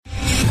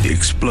The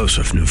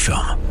explosive new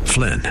film,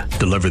 Flynn,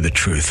 deliver the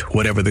truth,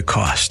 whatever the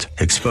cost,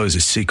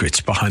 exposes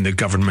secrets behind the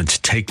government's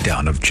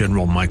takedown of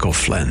General Michael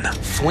Flynn.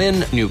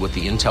 Flynn knew what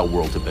the intel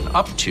world had been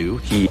up to.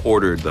 He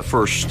ordered the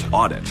first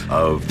audit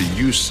of the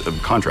use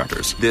of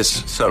contractors.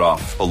 This set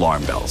off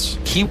alarm bells.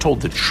 He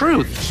told the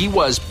truth. He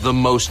was the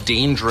most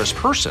dangerous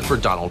person for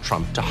Donald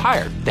Trump to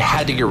hire. They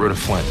had to get rid of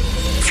Flynn.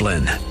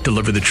 Flynn,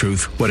 deliver the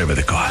truth, whatever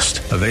the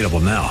cost. Available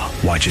now.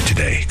 Watch it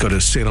today. Go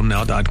to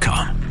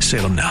salemnow.com.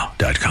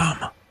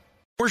 salemnow.com.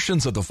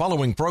 Portions of the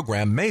following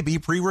program may be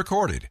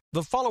pre-recorded.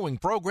 The following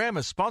program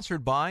is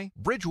sponsored by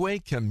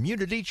Bridgeway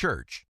Community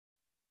Church.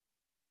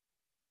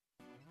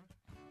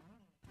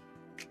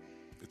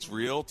 It's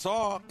Real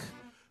Talk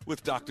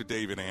with Dr.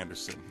 David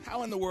Anderson.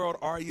 How in the world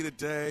are you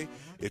today?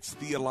 It's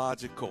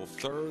Theological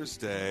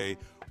Thursday.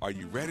 Are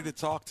you ready to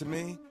talk to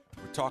me?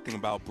 We're talking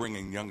about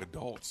bringing young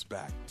adults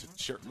back to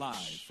church.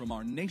 Live from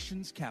our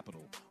nation's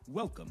capital,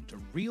 welcome to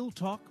Real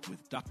Talk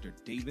with Dr.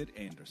 David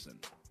Anderson.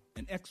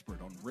 An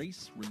expert on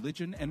race,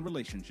 religion, and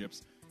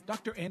relationships,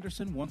 Dr.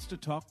 Anderson wants to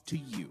talk to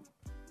you.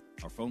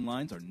 Our phone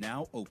lines are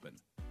now open.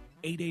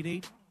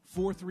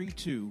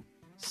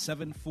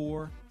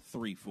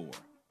 888-432-7434.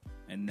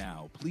 And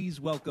now,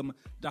 please welcome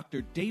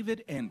Dr.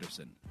 David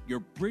Anderson, your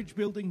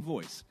bridge-building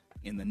voice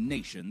in the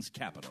nation's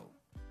capital.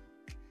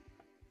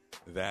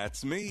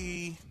 That's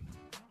me,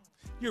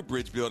 your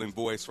bridge-building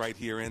voice right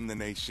here in the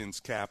nation's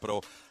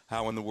capital.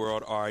 How in the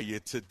world are you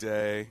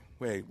today?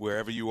 Wait,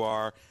 wherever you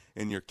are,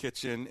 in your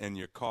kitchen, in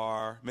your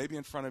car, maybe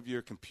in front of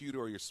your computer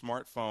or your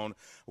smartphone,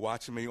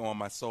 watching me on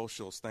my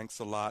socials. Thanks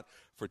a lot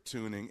for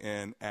tuning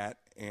in. At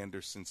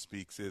Anderson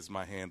Speaks is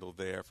my handle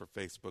there for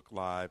Facebook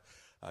Live,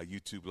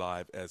 YouTube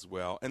Live as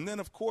well. And then,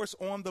 of course,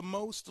 on the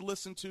most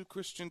listened to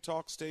Christian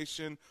talk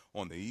station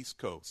on the East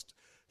Coast.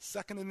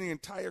 Second in the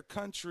entire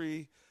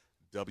country,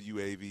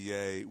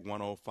 WAVA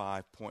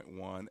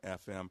 105.1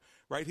 FM,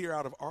 right here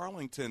out of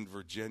Arlington,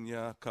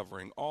 Virginia,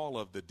 covering all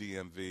of the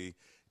DMV,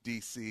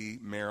 D.C.,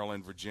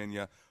 Maryland,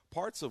 Virginia,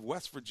 parts of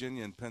West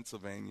Virginia and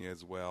Pennsylvania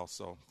as well.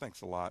 So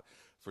thanks a lot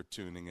for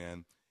tuning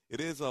in. It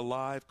is a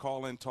live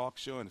call-in talk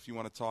show, and if you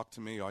want to talk to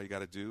me, all you got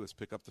to do is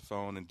pick up the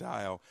phone and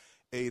dial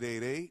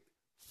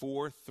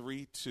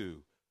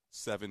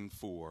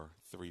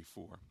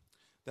 888-432-7434.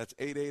 That's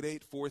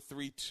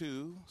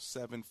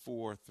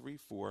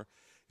 888-432-7434.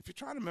 If you're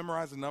trying to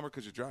memorize a number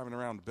because you're driving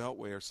around the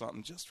Beltway or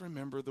something, just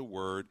remember the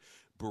word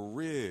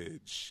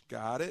bridge.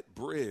 Got it?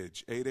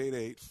 Bridge.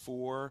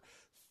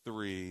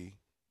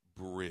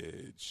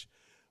 888-433-BRIDGE.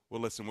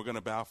 Well, listen, we're going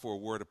to bow for a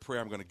word of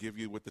prayer. I'm going to give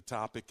you what the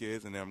topic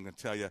is, and then I'm going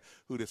to tell you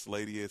who this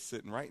lady is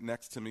sitting right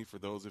next to me. For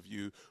those of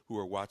you who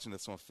are watching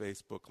us on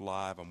Facebook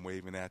Live, I'm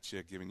waving at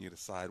you, giving you the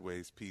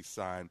sideways peace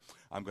sign.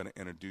 I'm going to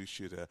introduce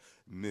you to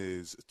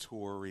Ms.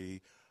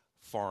 Tori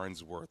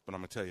Farnsworth, but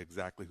I'm going to tell you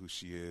exactly who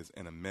she is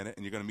in a minute,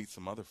 and you're going to meet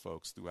some other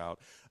folks throughout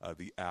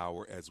the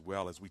hour as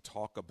well as we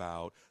talk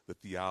about the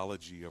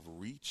theology of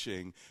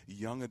reaching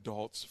young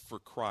adults for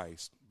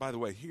Christ. By the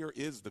way, here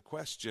is the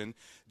question: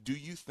 do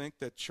you think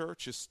that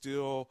church is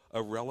still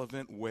a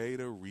relevant way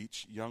to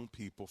reach young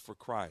people for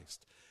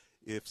Christ?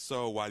 If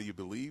so, why do you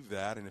believe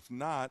that? And if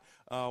not,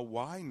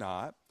 why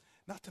not?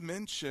 Not to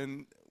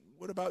mention,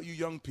 what about you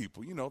young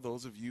people? You know,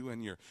 those of you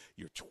in your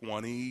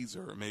 20s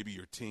or maybe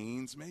your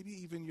teens, maybe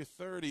even your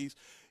 30s,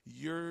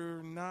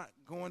 you're not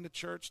going to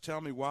church. Tell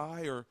me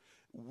why, or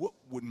what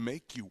would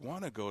make you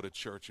want to go to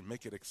church and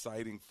make it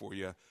exciting for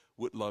you.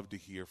 Would love to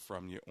hear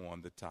from you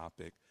on the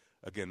topic.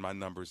 Again, my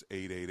number is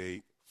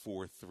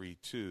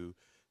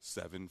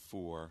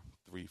 888-432-7434.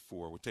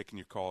 We're taking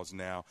your calls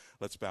now.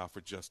 Let's bow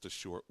for just a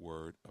short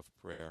word of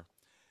prayer.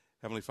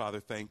 Heavenly Father,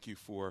 thank you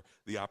for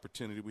the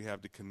opportunity we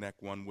have to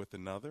connect one with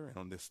another. And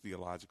on this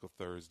Theological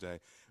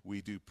Thursday,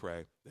 we do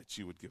pray that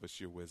you would give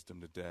us your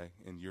wisdom today.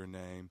 In your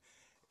name,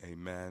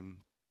 amen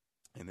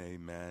and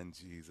amen,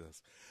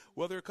 Jesus.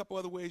 Well, there are a couple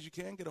other ways you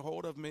can get a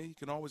hold of me. You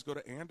can always go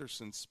to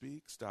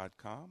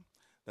AndersonSpeaks.com.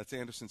 That's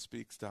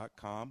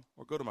AndersonSpeaks.com.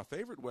 Or go to my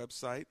favorite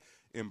website,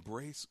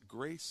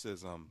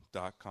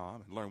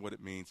 EmbraceGracism.com, and learn what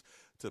it means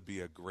to be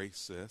a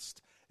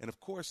gracist. And, of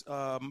course,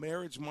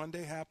 Marriage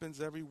Monday happens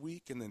every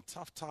week, and then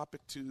Tough Topic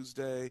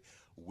Tuesday,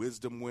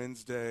 Wisdom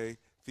Wednesday,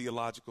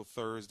 Theological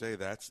Thursday,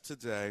 that's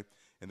today,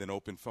 and then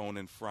Open Phone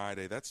In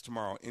Friday, that's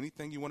tomorrow.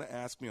 Anything you want to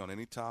ask me on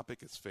any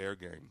topic is fair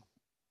game.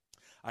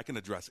 I can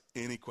address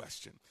any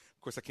question.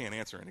 Of course, I can't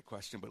answer any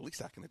question, but at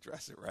least I can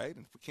address it, right?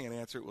 And if we can't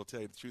answer it, we'll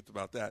tell you the truth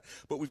about that.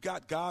 But we've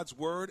got God's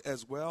Word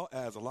as well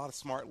as a lot of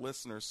smart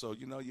listeners. So,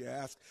 you know, you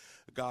ask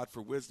God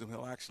for wisdom,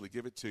 He'll actually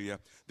give it to you.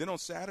 Then on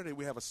Saturday,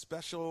 we have a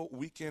special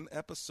weekend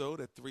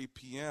episode at 3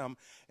 p.m.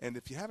 And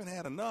if you haven't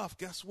had enough,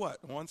 guess what?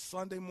 On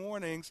Sunday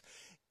mornings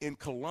in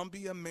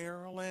Columbia,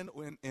 Maryland,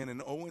 and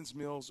in Owens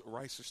Mills,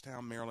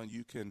 Reisterstown, Maryland,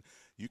 you can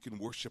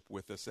worship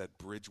with us at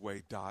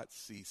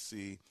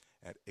bridgeway.cc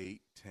at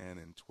 8, 10,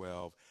 and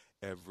 12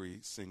 every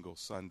single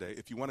Sunday.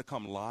 If you want to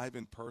come live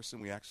in person,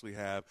 we actually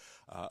have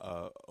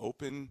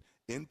open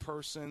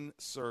in-person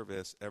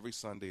service every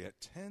Sunday at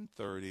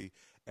 10:30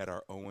 at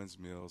our Owens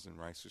Mills and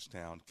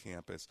Reisterstown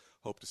campus.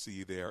 Hope to see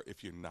you there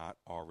if you're not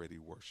already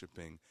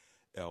worshiping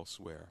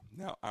elsewhere.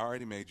 Now, I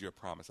already made you a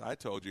promise. I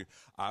told you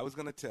I was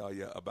going to tell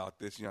you about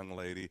this young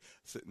lady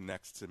sitting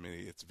next to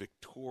me. It's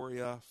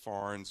Victoria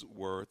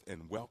Farnsworth,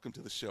 and welcome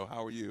to the show.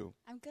 How are you?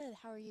 I'm good.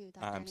 How are you,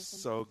 Dr. I'm Anderson?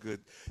 so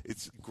good.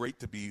 It's great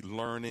to be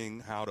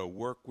learning how to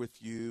work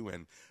with you,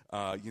 and,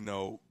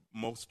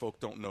 most folk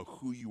don't know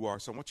who you are,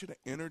 so I want you to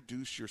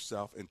introduce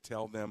yourself and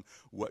tell them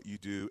what you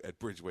do at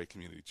Bridgeway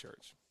Community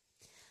Church.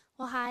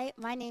 Well, hi.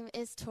 My name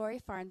is Tori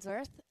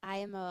Farnsworth. I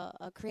am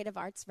a creative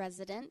arts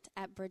resident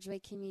at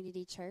Bridgeway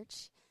Community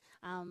Church.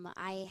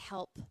 I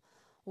help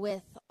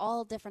with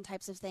all different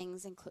types of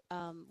things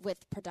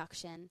with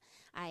production.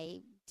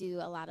 I do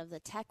a lot of the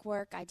tech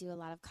work. I do a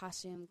lot of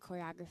costume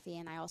choreography,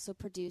 and I also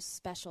produce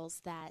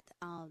specials that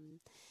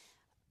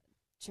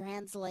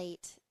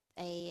translate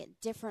a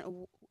different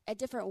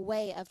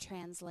way of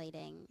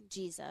translating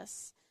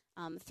Jesus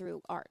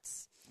through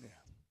arts. Yeah.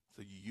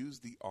 So you use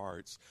the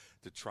arts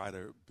to try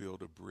to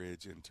build a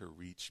bridge and to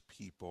reach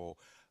people.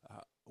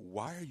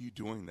 Why are you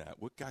doing that?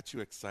 What got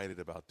you excited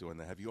about doing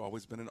that? Have you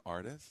always been an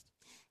artist?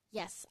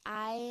 Yes,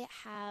 I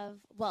have.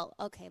 Well,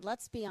 okay,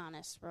 let's be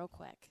honest real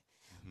quick.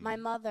 Mm-hmm. My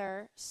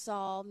mother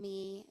saw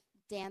me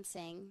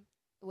dancing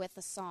with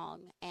a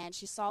song, and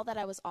she saw that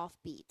I was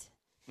offbeat.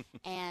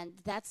 And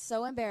that's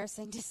so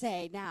embarrassing to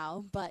say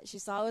now, but she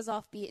saw I was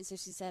offbeat, and so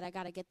she said, I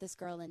got to get this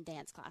girl in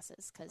dance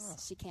classes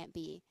because she can't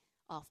be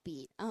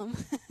offbeat.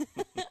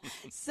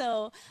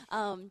 So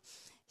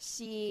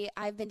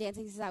I've been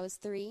dancing since I was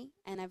 3,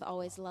 and I've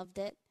always loved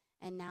it.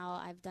 And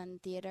now I've done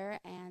theater,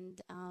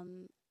 and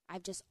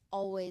I've just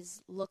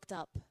always looked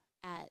up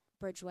at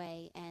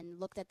Bridgeway and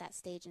looked at that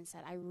stage and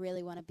said, I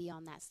really want to be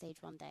on that stage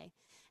one day.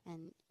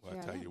 And well,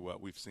 I tell you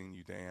what, we've seen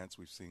you dance,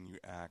 we've seen you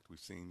act, we've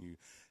seen you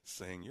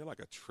sing. You're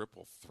like a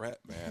triple threat,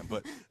 man.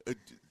 But,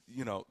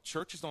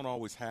 churches don't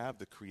always have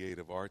the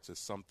creative arts as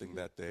something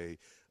that they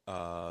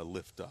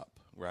lift up,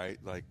 right?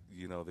 Like,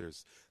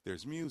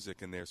 there's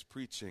music and there's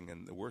preaching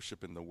and the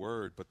worship and the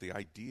word, but the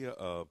idea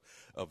of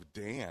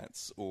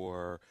dance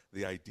or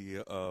the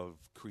idea of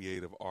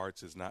creative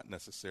arts is not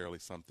necessarily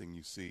something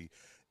you see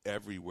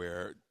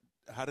everywhere.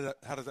 How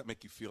does that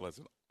make you feel as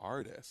an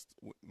artist?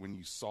 When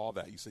you saw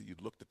that, you said you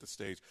looked at the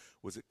stage.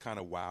 Was it kind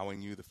of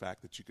wowing you, the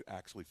fact that you could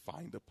actually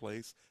find a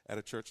place at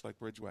a church like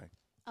Bridgeway?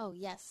 Oh,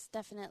 yes,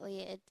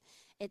 definitely.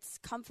 It's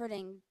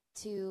comforting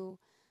to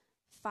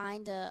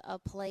find a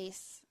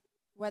place,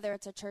 whether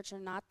it's a church or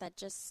not, that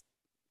just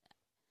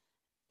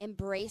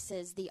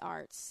embraces the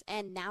arts.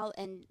 And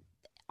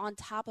on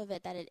top of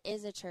it, that it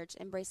is a church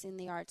embracing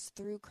the arts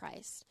through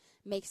Christ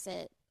makes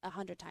it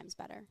 100 times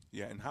better.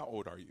 Yeah, and how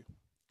old are you?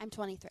 I'm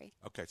 23.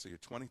 Okay, so you're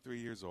 23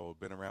 years old,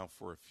 been around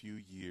for a few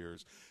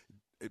years.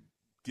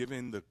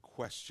 Given the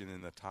question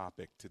and the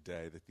topic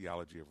today, the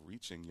theology of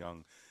reaching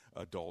young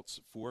adults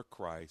for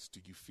Christ,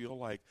 do you feel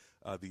like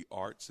the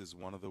arts is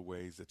one of the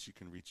ways that you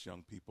can reach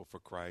young people for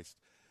Christ?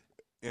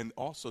 And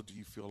also, do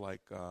you feel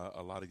like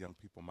a lot of young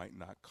people might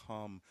not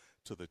come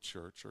to the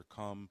church or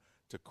come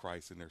to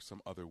Christ, and there's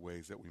some other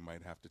ways that we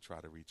might have to try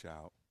to reach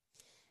out?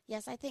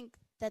 Yes, I think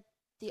that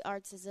the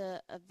arts is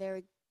a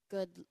very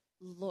good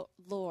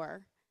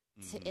lure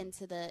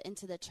into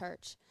the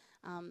church,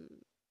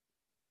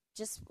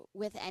 just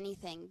with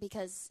anything,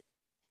 because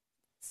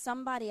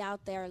somebody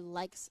out there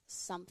likes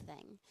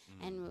something,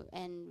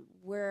 and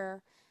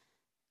we're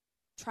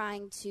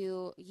trying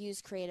to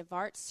use creative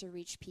arts to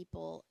reach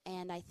people,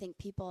 and I think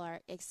people are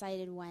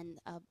excited when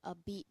a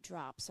beat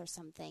drops or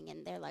something,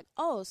 and they're like,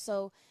 oh,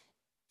 so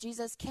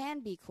Jesus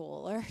can be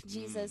cool, or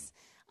Jesus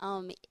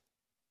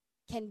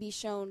can be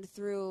shown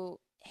through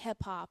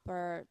hip-hop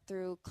or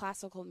through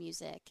classical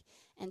music.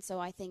 And so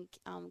I think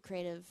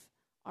creative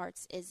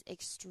arts is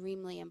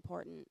extremely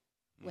important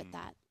with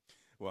that.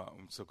 Well,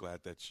 I'm so glad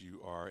that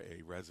you are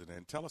a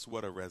resident. Tell us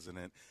what a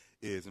resident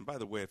is. And by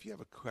the way, if you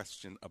have a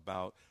question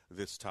about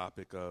this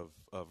topic of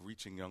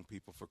reaching young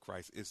people for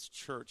Christ, is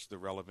church the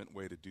relevant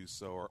way to do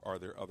so, or are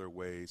there other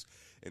ways?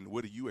 And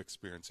what are you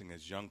experiencing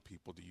as young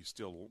people? Do you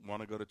still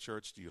want to go to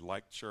church? Do you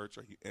like church?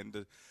 Are you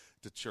into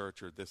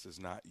church, or this is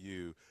not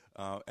you?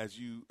 As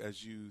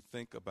you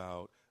think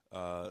about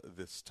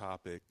this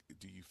topic,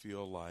 do you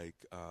feel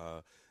like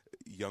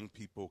young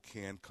people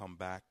can come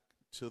back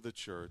to the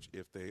church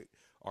if they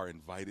are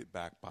invited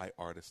back by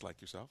artists like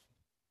yourself?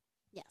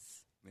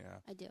 Yes. Yeah.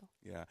 I do.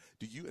 Yeah.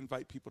 Do you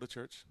invite people to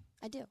church?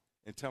 I do.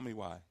 And tell me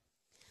why.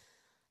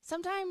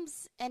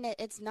 Sometimes, and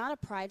it's not a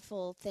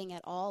prideful thing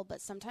at all,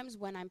 but sometimes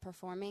when I'm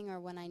performing or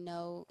when I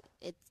know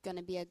it's going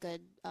to be a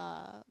good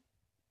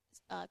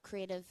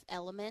creative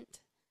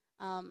element,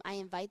 I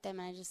invite them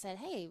and I just said,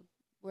 hey,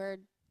 we're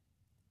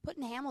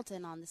putting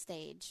Hamilton on the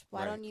stage.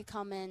 Why don't you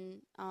come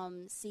and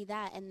see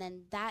that? And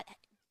then that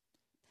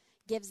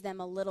gives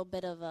them a little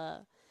bit of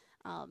a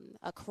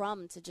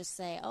crumb to just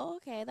say, oh,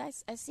 okay,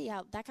 I see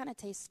how that kind of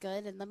tastes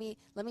good, and let me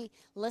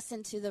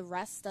listen to the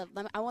rest of.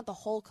 I want the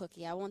whole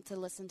cookie. I want to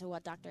listen to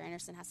what Dr.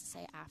 Anderson has to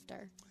say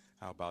after.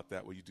 How about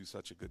that? Well, you do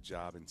such a good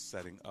job in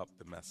setting up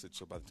the message.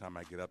 So by the time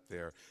I get up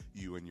there,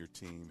 you and your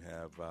team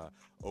have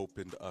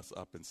opened us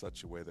up in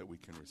such a way that we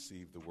can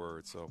receive the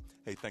word. So,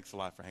 hey, thanks a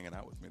lot for hanging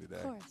out with me today.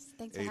 Of course.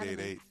 Thanks for having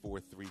me.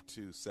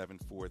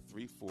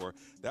 888-432-7434.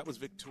 That was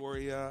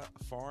Victoria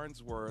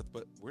Farnsworth,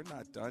 but we're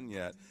not done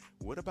yet.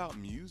 What about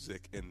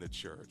music in the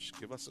church?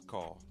 Give us a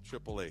call,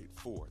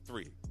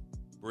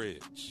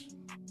 888-43-BRIDGE.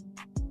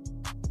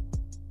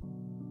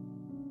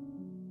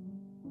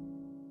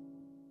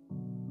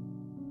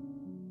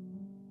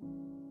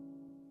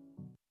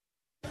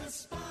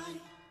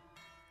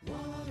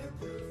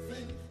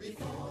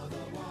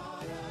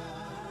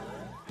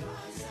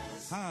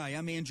 Hi,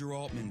 I'm Andrew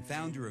Altman,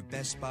 founder of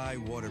Best Buy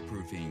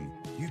Waterproofing.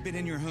 You've been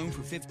in your home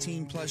for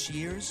 15 plus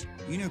years?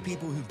 You know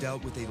people who've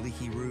dealt with a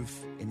leaky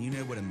roof, and you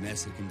know what a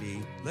mess it can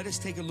be. Let us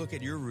take a look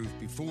at your roof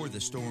before the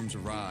storms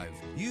arrive.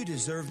 You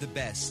deserve the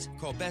best.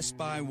 Call Best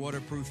Buy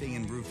Waterproofing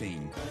and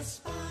Roofing.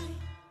 Best Buy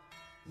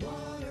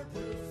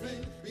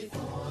Waterproofing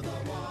before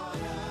the water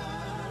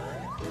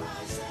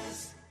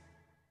rises.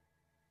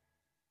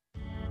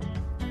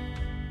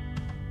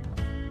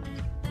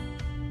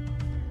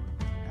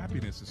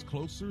 Happiness is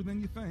closer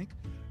than you think.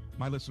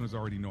 My listeners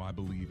already know I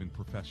believe in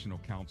professional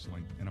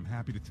counseling, and I'm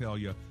happy to tell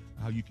you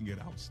how you can get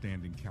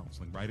outstanding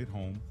counseling right at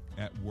home,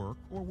 at work,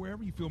 or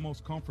wherever you feel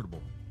most comfortable.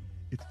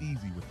 It's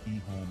easy with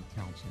eHome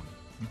Counseling.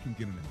 You can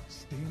get an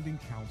outstanding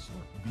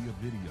counselor via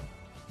video.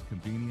 It's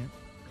convenient,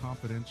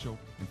 confidential,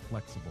 and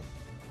flexible.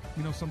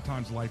 You know,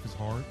 sometimes life is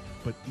hard,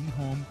 but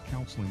eHome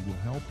Counseling will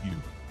help you.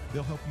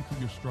 They'll help you through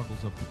your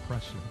struggles of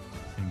depression,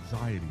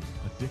 anxiety,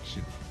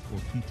 addiction, or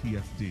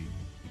PTSD.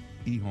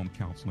 eHome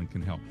Counseling can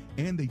help,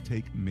 and they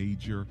take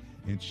major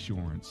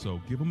insurance.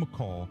 So give them a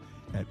call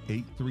at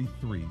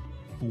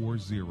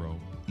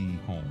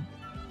 833-40-EHOME.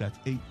 That's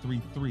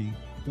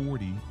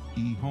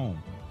 833-40-EHOME.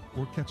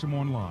 Or catch them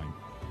online,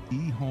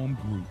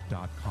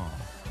 ehomegroup.com.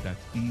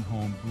 That's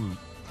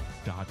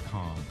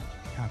ehomegroup.com.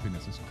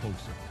 Happiness is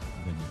closer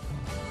than you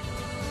think.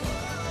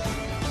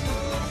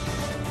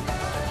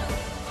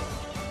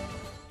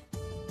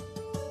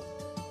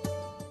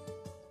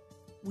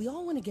 We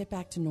all want to get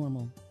back to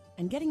normal,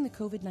 and getting the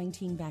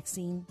COVID-19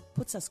 vaccine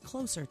puts us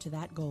closer to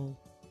that goal.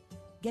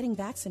 Getting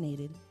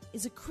vaccinated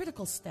is a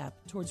critical step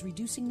towards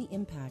reducing the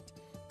impact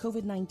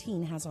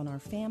COVID-19 has on our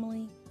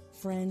family,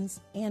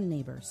 friends, and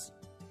neighbors.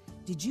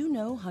 Did you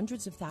know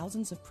hundreds of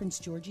thousands of Prince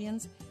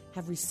Georgians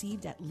have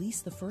received at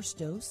least the first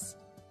dose?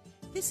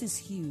 This is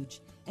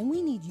huge, and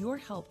we need your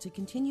help to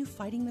continue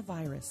fighting the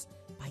virus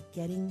by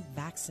getting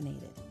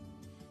vaccinated.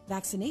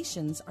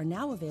 Vaccinations are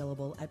now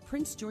available at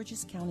Prince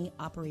George's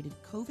County-operated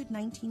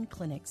COVID-19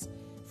 clinics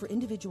for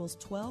individuals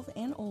 12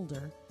 and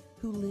older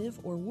who live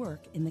or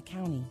work in the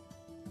county.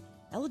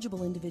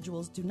 Eligible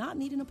individuals do not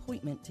need an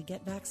appointment to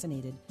get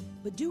vaccinated,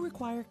 but do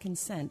require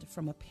consent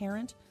from a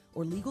parent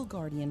or legal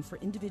guardian for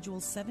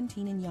individuals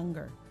 17 and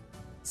younger.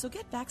 So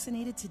get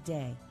vaccinated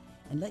today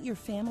and let your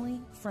family,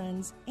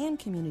 friends, and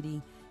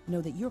community know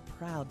that you're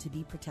proud to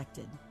be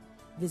protected.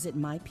 Visit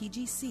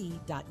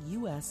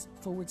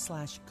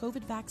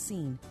mypgc.us/COVID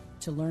vaccine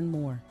to learn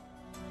more.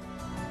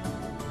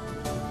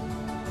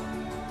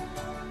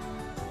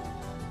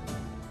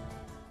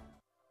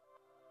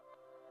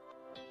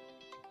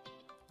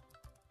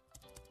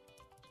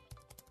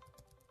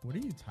 What are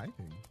you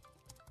typing?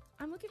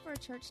 I'm looking for a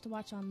church to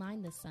watch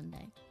online this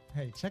Sunday.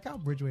 Hey, check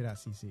out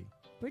Bridgeway.cc.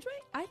 Bridgeway?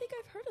 I think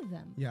I've heard of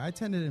them. Yeah, I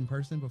attended in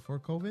person before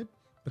COVID,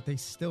 but they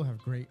still have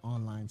great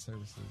online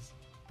services.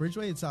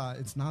 Bridgeway,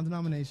 it's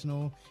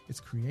non-denominational, it's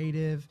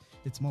creative,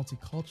 it's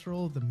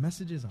multicultural, the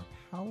messages are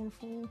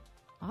powerful.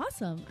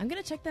 Awesome. I'm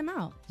going to check them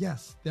out.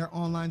 Yes, their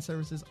online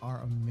services are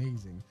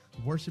amazing.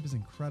 The worship is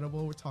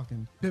incredible. We're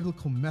talking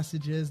biblical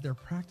messages. They're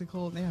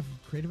practical. They have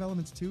creative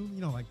elements too,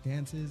 like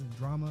dances and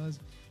dramas.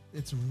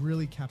 It's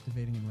really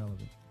captivating and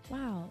relevant.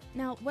 Wow.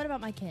 Now, what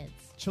about my kids?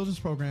 Children's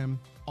program,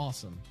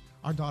 awesome.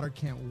 Our daughter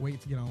can't wait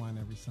to get online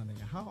every Sunday.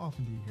 Now, how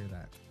often do you hear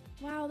that?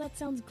 Wow, that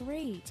sounds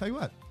great. Tell you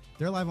what,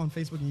 they're live on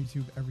Facebook and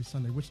YouTube every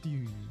Sunday. Which do you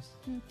use?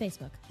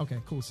 Facebook. Okay,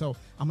 cool. So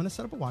I'm going to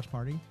set up a watch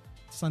party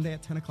Sunday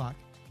at 10 o'clock.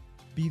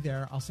 Be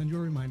there. I'll send you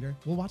a reminder.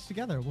 We'll watch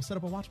together. We'll set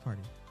up a watch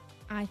party.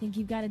 I think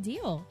you've got a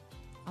deal.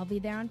 I'll be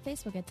there on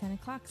Facebook at 10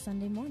 o'clock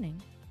Sunday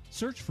morning.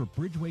 Search for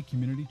Bridgeway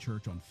Community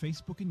Church on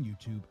Facebook and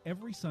YouTube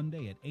every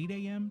Sunday at 8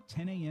 a.m.,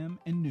 10 a.m.,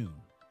 and noon.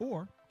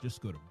 Or just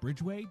go to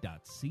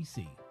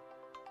bridgeway.cc.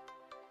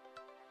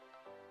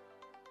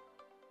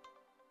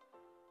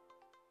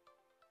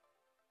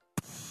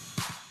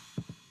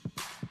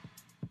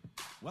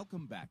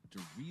 Welcome back to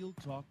Real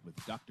Talk with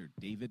Dr.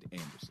 David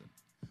Anderson.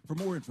 For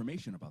more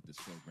information about this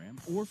program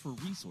or for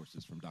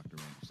resources from Dr.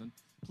 Anderson,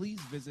 please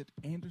visit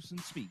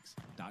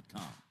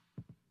andersonspeaks.com.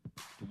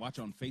 To watch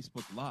on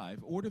Facebook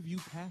Live or to view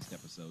past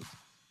episodes,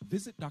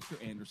 visit Dr.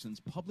 Anderson's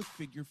public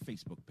figure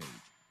Facebook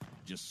page.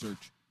 Just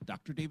search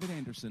Dr. David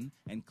Anderson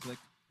and click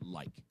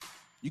like.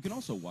 You can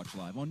also watch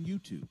live on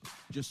YouTube.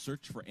 Just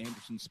search for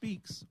Anderson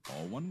Speaks,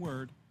 all one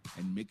word,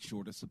 and make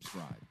sure to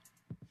subscribe.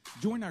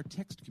 Join our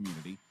text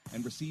community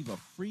and receive a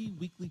free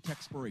weekly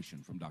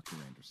textpiration from Dr.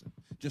 Anderson.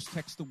 Just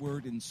text the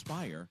word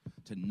INSPIRE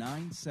to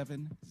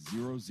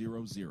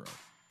 97000.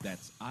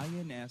 That's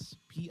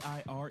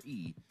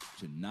INSPIRE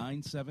to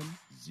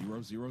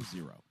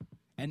 97000.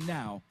 And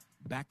now,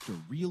 back to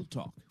Real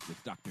Talk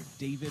with Dr.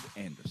 David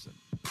Anderson.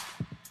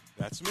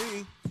 That's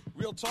me.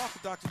 Real Talk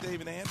with Dr.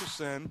 David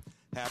Anderson.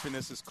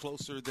 Happiness is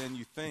closer than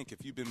you think.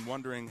 If you've been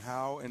wondering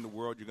how in the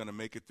world you're going to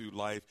make it through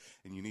life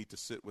and you need to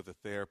sit with a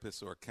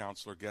therapist or a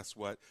counselor, guess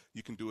what?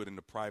 You can do it in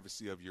the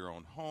privacy of your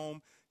own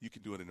home. You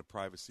can do it in the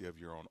privacy of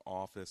your own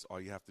office.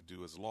 All you have to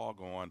do is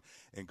log on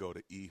and go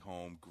to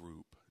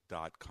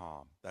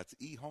ehomegroup.com. That's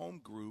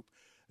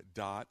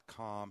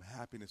ehomegroup.com.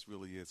 Happiness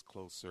really is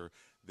closer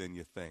than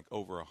you think.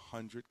 Over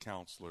 100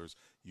 counselors.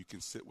 You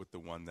can sit with the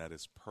one that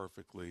is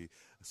perfectly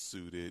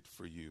suited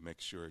for you. Make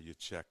sure you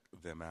check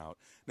them out.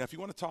 Now, if you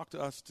want to talk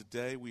to us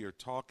today, we are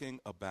talking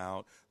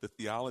about the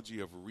theology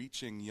of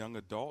reaching young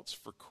adults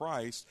for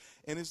Christ.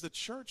 And is the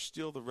church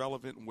still the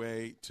relevant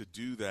way to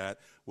do that?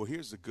 Well,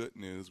 here's the good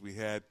news. We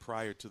had,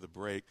 prior to the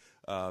break,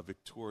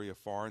 Victoria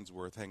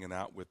Farnsworth hanging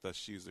out with us.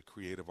 She's a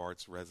creative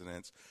arts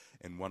resident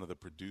and one of the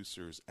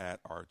producers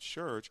at our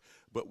church.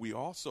 But we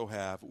also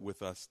have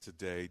with us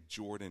today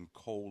Jordan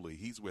Coley.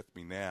 He's with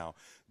me now.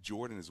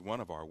 Jordan is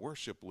one of our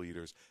worship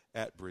leaders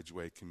at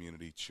Bridgeway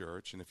Community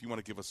Church. And if you want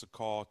to give us a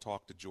call,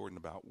 talk to Jordan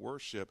about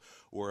worship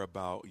or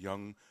about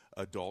young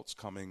adults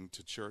coming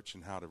to church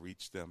and how to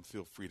reach them,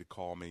 feel free to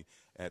call me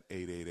at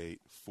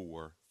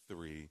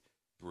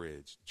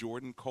 888-43-BRIDGE.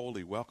 Jordan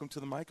Coley, welcome to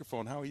the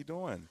microphone. How are you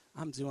doing?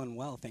 I'm doing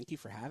well. Thank you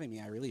for having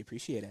me. I really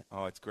appreciate it.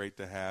 Oh, it's great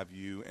to have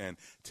you. And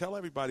tell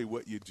everybody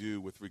what you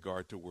do with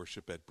regard to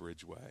worship at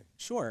Bridgeway.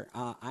 Sure.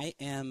 I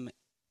am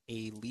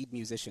a lead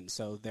musician,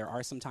 so there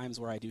are some times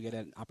where I do get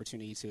an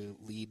opportunity to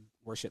lead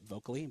worship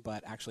vocally,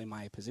 but actually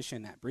my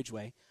position at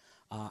Bridgeway,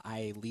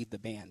 I lead the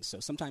band. So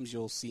sometimes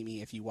you'll see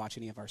me, if you watch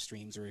any of our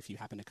streams or if you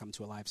happen to come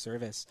to a live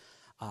service,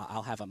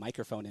 I'll have a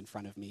microphone in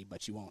front of me,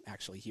 but you won't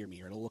actually hear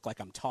me, or it'll look like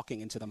I'm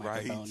talking into the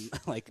microphone,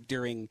 like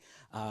during,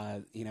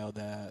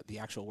 the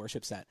actual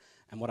worship set.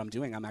 And what I'm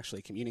doing, I'm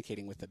actually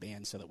communicating with the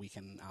band so that we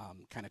can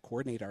kind of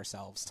coordinate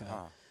ourselves to,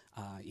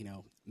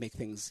 make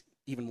things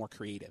even more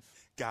creative.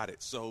 Got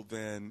it. So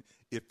then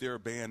if there are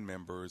band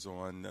members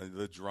on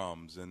the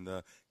drums and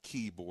the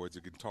keyboards or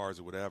guitars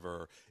or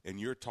whatever,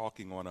 and you're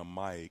talking on a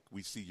mic,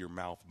 we see your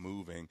mouth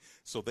moving.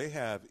 So they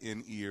have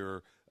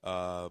in-ear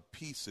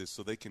pieces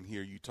so they can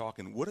hear you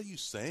talking. What are you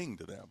saying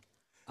to them?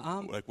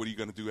 Like, what are you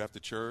going to do after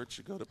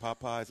church? Go to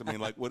Popeyes? I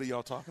mean, like, what are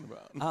y'all talking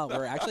about?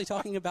 We're actually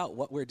talking about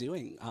what we're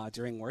doing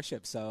during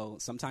worship. So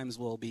sometimes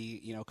we'll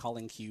be,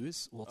 calling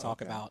cues. We'll talk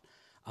about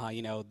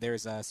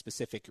there's a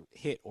specific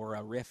hit or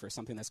a riff or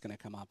something that's going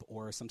to come up.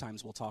 Or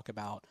sometimes we'll talk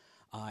about,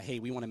 hey,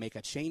 we want to make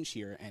a change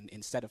here. And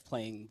instead of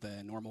playing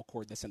the normal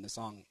chord that's in the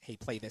song, hey,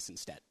 play this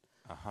instead.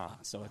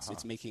 So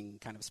it's making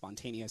kind of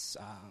spontaneous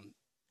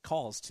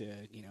calls to,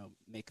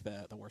 make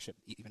the worship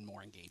even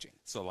more engaging.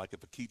 So like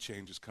if a key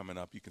change is coming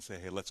up, you can say,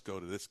 hey, let's go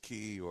to this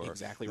key, or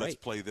exactly let's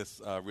play this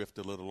riff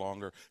a little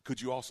longer.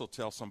 Could you also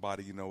tell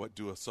somebody,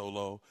 do a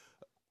solo,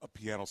 a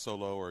piano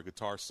solo or a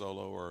guitar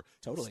solo, or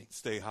totally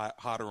stay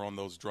hotter on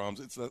those drums?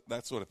 It's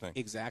that sort of thing.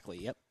 Exactly.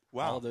 Yep.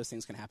 Wow. All of those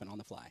things can happen on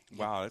the fly.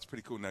 Wow, that's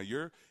pretty cool. Now,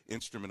 your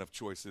instrument of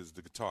choice is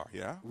the guitar,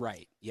 yeah?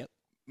 Right. Yep.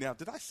 Now,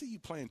 did I see you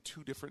playing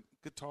two different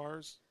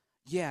guitars?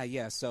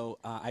 Yeah. So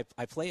I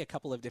play a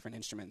couple of different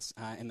instruments,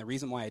 and the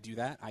reason why I do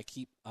that, I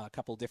keep a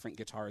couple different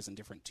guitars and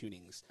different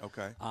tunings.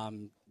 Okay.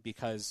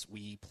 Because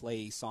we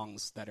play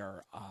songs that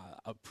are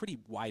a pretty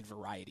wide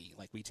variety.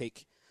 Like, we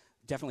take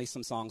definitely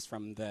some songs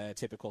from the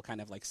typical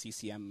kind of like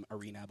CCM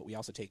arena, but we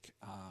also take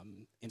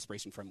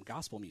inspiration from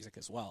gospel music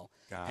as well.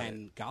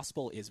 And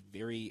gospel is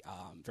very,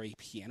 very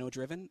piano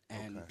driven,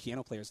 and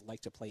piano players like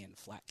to play in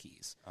flat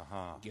keys.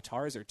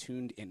 Guitars are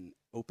tuned in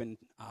open,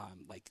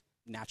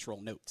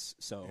 natural notes,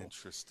 so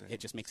it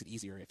just makes it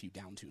easier if you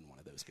down tune one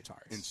of those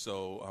guitars. And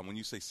so when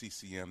you say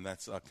CCM,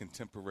 that's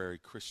contemporary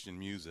Christian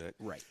music,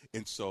 right?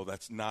 And so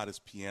that's not as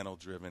piano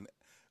driven.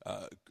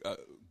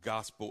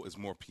 Gospel is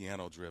more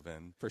piano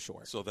driven, for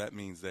sure. So that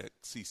means that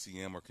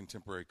CCM, or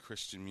contemporary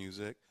Christian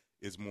music,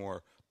 is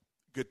more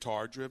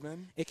guitar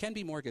driven. It can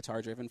be more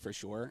guitar driven, for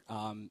sure,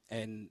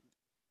 and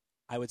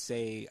I would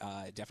say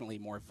definitely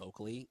more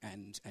vocally,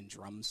 and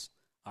drums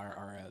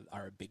are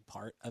a big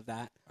part of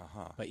that.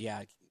 But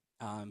yeah.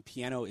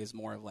 Piano is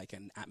more of like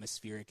an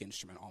atmospheric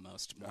instrument,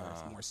 almost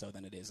more so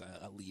than it is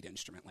a lead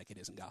instrument like it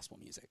is in gospel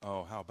music.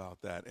 Oh, how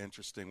about that?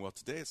 Interesting. Well,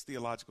 today is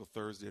Theological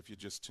Thursday. If you're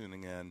just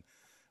tuning in,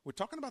 we're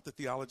talking about the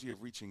theology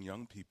of reaching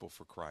young people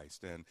for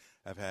Christ. And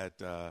I've had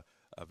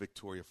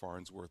Victoria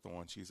Farnsworth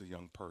on. She's a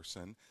young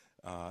person.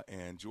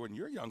 And Jordan,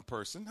 you're a young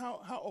person.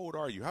 How old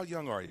are you? How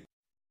young are you?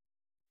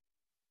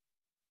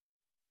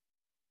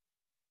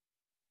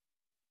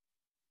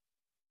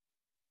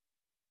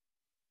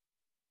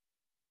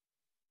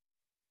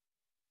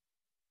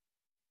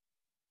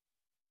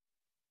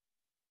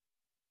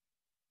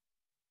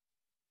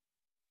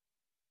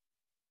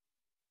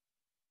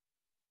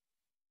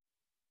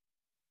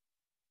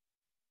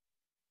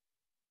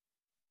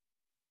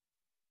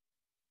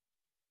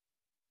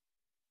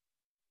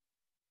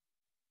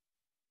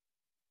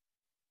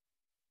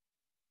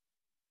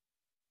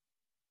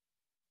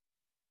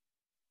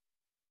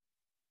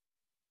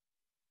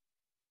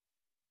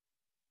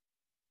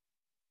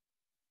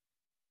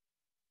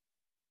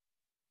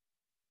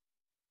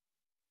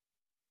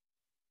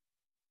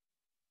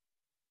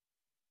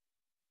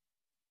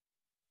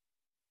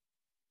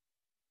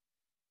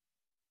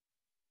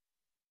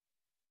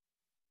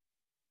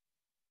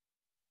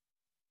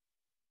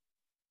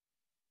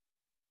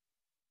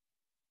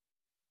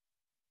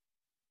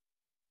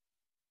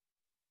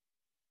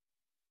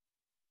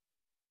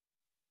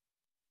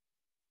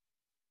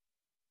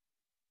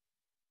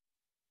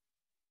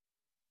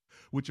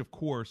 which of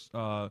course,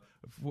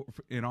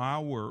 in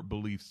our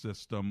belief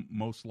system,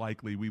 most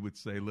likely we would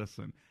say,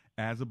 listen,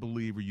 as a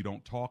believer, you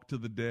don't talk to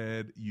the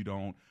dead, you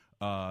don't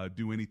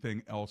do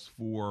anything else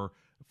for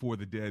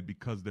the dead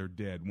because they're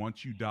dead.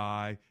 Once you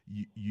die,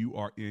 you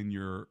are in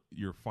your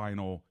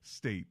final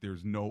state.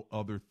 There's no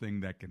other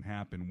thing that can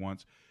happen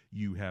once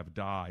you have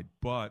died.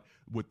 But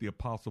what the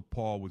Apostle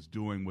Paul was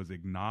doing was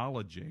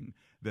acknowledging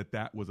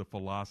that was a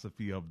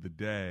philosophy of the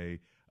day,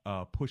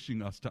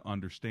 pushing us to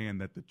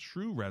understand that the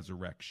true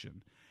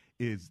resurrection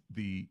is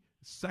the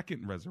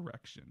second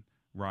resurrection,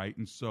 right?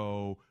 And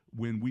so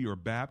when we are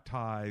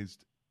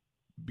baptized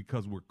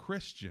because we're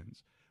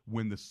Christians,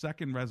 when the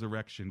second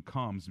resurrection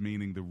comes,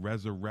 meaning the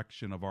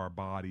resurrection of our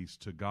bodies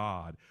to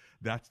God,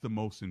 that's the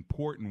most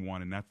important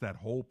one. And that's that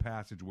whole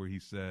passage where he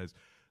says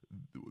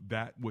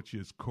that which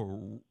is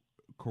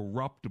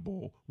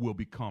corruptible will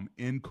become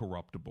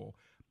incorruptible.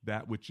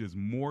 That which is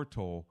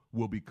mortal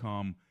will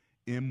become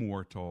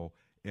immortal.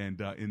 And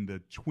in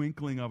the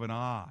twinkling of an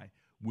eye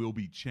will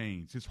be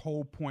changed. His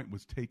whole point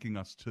was taking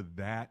us to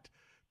that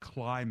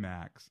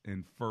climax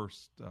in 1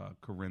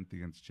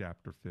 Corinthians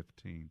chapter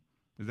 15.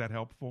 Is that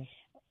helpful?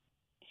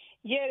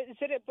 Yeah,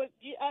 but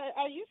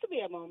I used to be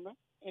a member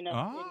in a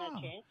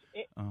church.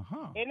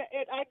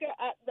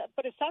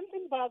 But it's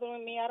something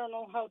bothering me. I don't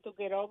know how to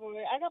get over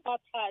it. I got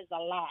baptized a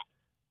lot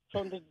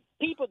from the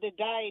people that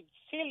died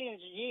zillions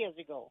of years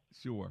ago.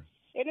 Sure.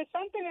 And it's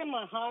something in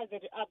my heart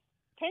that I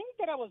think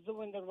that I was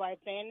doing the right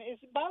thing.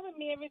 It's bothering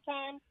me every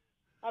time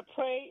I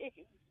pray.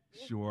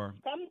 Sure.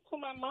 It comes to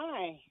my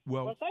mind.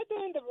 Well, was I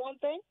doing the wrong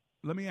thing?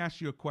 Let me ask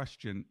you a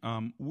question.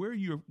 Where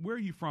are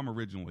you from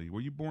originally?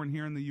 Were you born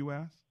here in the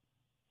U.S.?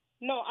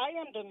 No, I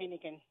am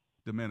Dominican.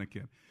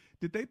 Dominican.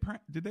 Did they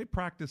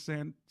practice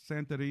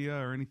Santeria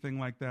or anything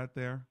like that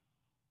there?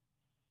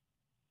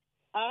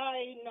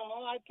 I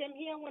came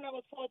here when I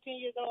was 14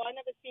 years old. I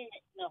never seen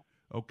it. No.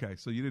 Okay,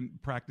 so you didn't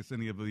practice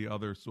any of the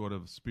other sort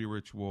of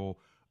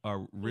spiritual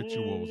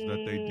rituals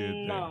that they did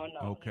there? No.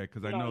 Okay,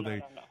 because I know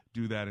they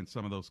do that in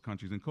some of those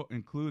countries,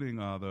 including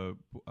the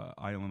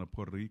island of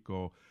Puerto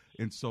Rico.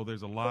 And so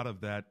there's a lot of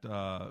that,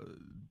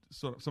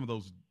 some of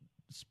those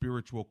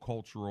spiritual,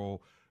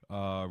 cultural,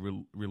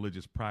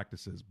 religious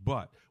practices.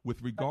 But with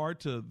regard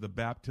to the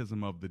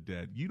baptism of the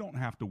dead, you don't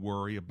have to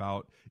worry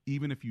about,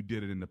 even if you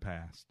did it in the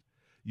past,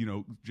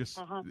 just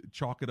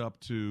chalk it up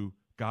to,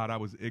 God, I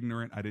was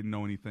ignorant. I didn't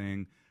know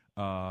anything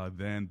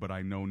then, but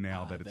I know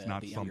now that it's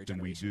not something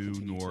we do,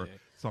 nor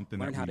something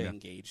that we learn how to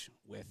engage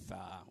with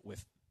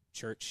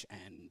church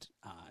and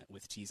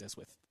with Jesus,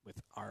 with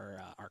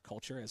our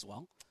culture as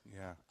well.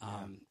 Yeah.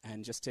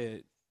 And just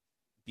to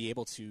be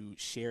able to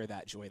share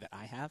that joy that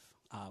I have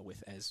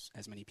with as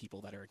many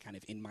people that are kind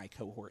of in my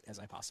cohort as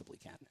I possibly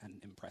can,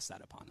 and impress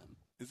that upon them.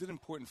 Is it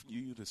important for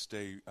you to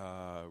stay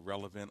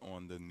relevant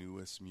on the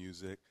newest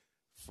music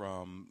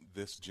from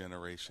this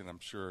generation? I'm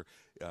sure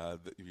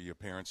your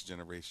parents'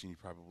 generation, you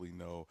probably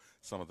know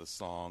some of the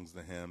songs,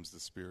 the hymns, the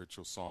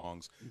spiritual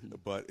songs,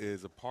 but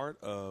is a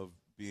part of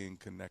being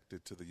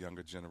connected to the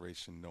younger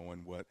generation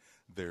knowing what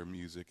their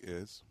music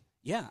is?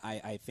 Yeah,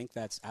 I think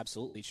that's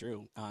absolutely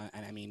true.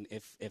 And I mean,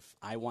 if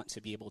I want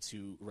to be able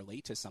to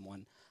relate to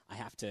someone, I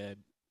have to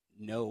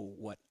know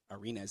what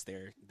arenas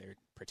they're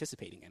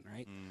participating in,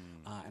 right?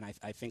 And I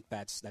think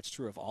that's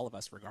true of all of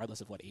us, regardless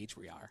of what age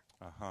we are.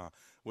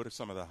 What are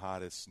some of the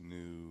hottest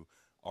new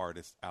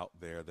artists out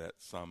there that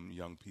some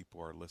young people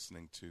are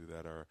listening to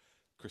that are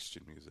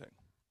Christian music?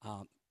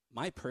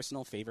 My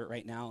personal favorite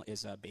right now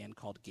is a band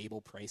called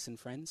Gable Price and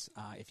Friends.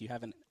 If you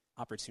have an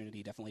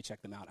opportunity, definitely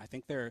check them out. I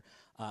think a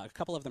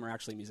couple of them are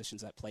actually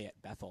musicians that play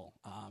at Bethel.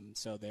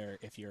 So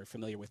if you're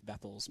familiar with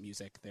Bethel's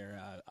music,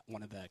 they're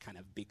one of the kind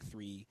of big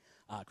three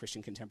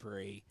Christian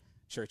contemporary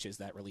churches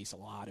that release a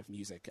lot of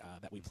music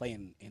that we play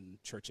in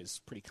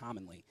churches pretty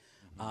commonly.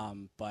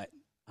 But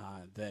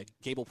the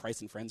Gable Price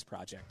and Friends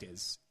project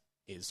is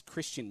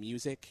Christian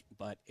music,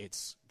 but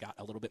it's got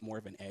a little bit more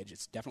of an edge.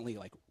 It's definitely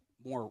like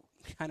more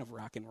kind of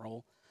rock and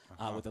roll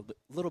with a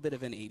little bit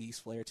of an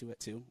 80s flair to it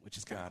too, which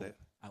is kind of cool.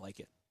 I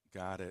like it.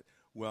 Got it.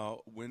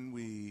 Well, when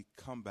we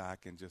come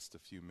back in just a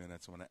few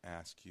minutes, I want to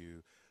ask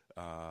you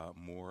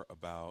more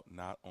about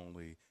not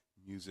only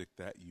music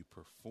that you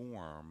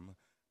perform,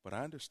 but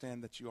I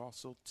understand that you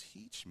also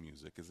teach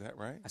music. Is that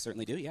right? I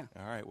certainly do, yeah.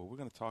 All right. Well, we're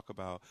going to talk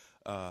about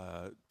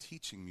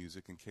teaching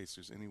music in case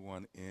there's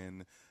anyone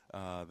in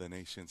the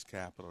nation's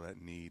capital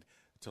that need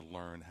to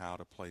learn how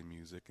to play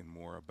music and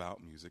more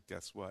about music.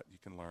 Guess what? You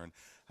can learn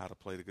how to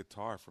play the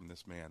guitar from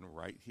this man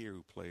right here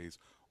who plays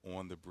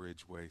on the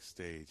Bridgeway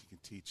stage. He can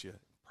teach you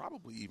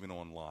probably even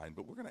online,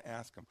 but we're going to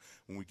ask him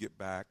when we get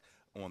back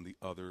on the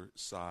other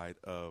side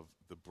of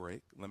the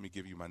break. Let me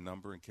give you my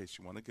number in case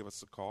you want to give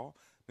us a call.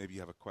 Maybe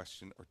you have a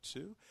question or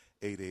two.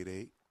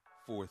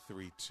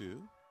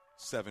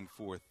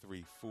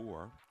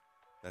 888-432-7434.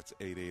 That's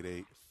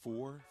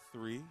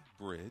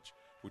 888-43-BRIDGE.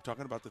 We're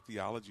talking about the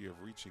theology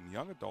of reaching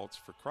young adults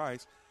for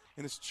Christ,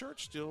 and is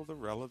church still the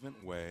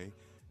relevant way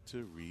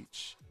to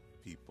reach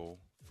people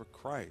for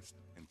Christ.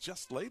 And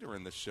just later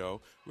in the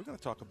show, we're going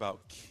to talk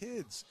about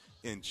kids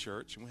in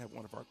church, and we have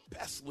one of our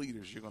best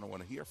leaders you're going to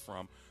want to hear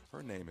from.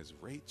 Her name is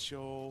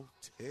Rachel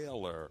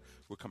Taylor.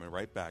 We're coming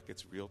right back.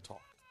 It's Real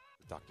Talk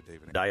with Dr.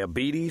 David.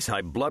 Diabetes,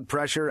 high blood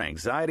pressure,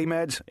 anxiety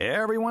meds,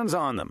 everyone's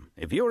on them.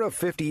 If you're a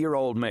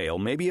 50-year-old male,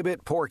 maybe a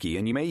bit porky,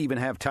 and you may even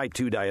have type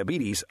 2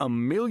 diabetes, $1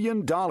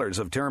 million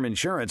of term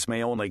insurance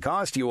may only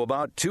cost you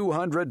about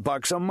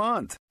 $200 a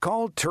month.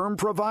 Call Term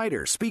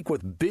Provider. Speak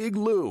with Big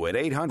Lou at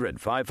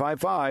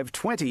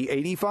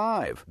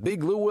 800-555-2085.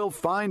 Big Lou will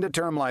find a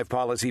term life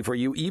policy for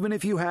you even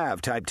if you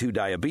have type 2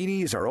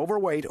 diabetes, are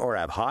overweight, or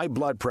have high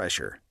blood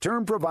pressure.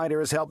 Term Provider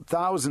has helped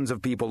thousands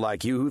of people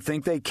like you who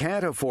think they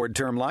can't afford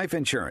term life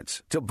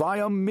insurance. To buy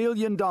 $1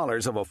 million of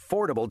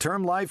affordable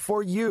term life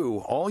for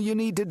you, all you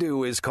need to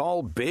do is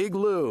call Big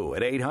Lou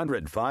at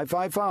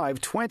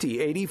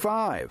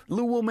 800-555-2085.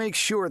 Lou will make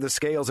sure the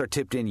scales are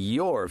tipped in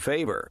your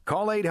favor.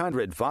 Call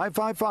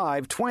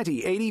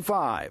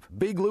 800-555-2085.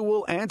 Big Lou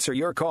will answer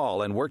your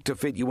call and work to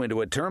fit you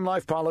into a term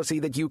life policy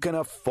that you can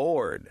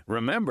afford.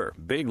 Remember,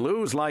 Big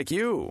Lou's like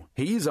you.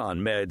 He's on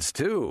meds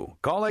too.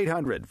 Call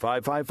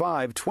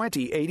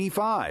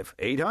 800-555-2085.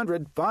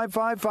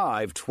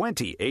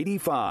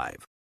 800-555-2085.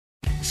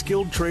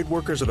 Skilled trade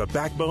workers are the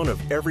backbone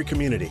of every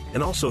community,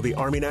 and also the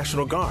Army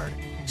National Guard.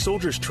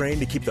 Soldiers trained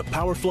to keep the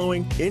power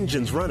flowing,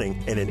 engines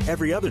running, and in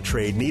every other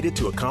trade needed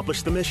to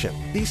accomplish the mission.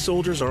 These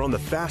soldiers are on the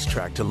fast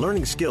track to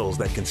learning skills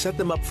that can set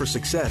them up for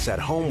success at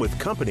home with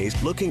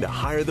companies looking to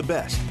hire the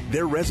best.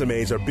 Their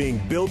resumes are being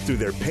built through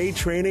their paid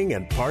training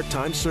and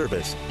part-time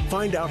service.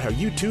 Find out how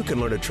you too can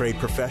learn a trade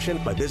profession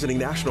by visiting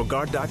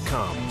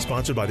NationalGuard.com.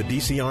 Sponsored by the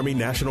D.C. Army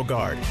National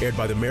Guard. Aired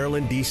by the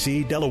Maryland,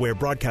 D.C., Delaware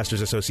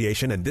Broadcasters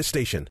Association and this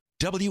station.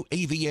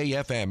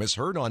 WAVA-FM is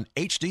heard on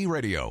HD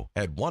Radio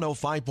at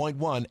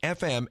 105.1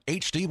 FM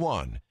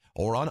HD1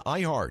 or on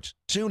iHeart,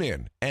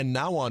 TuneIn, and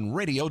now on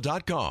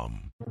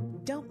radio.com.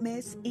 Don't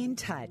miss In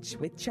Touch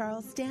with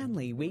Charles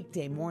Stanley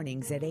weekday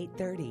mornings at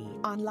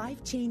 8:30 on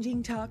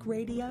Life-Changing Talk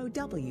Radio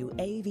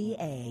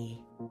WAVA.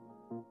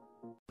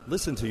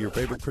 Listen to your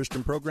favorite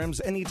Christian programs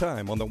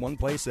anytime on the One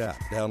Place app.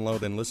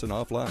 Download and listen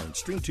offline.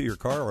 Stream to your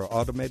car or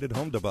automated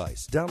home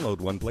device. Download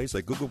One Place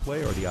at Google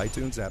Play or the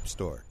iTunes App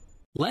Store.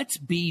 Let's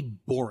be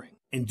boring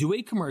and do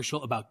a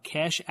commercial about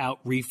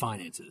cash-out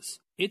refinances.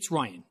 It's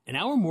Ryan, and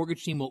our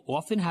mortgage team will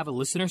often have a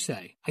listener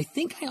say, I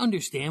think I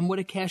understand what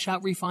a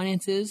cash-out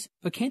refinance is,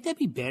 but can't that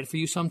be bad for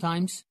you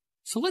sometimes?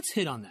 So let's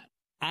hit on that.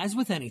 As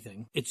with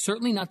anything, it's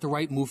certainly not the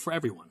right move for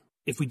everyone.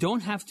 If we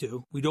don't have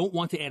to, we don't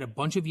want to add a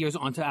bunch of years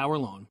onto our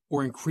loan,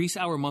 or increase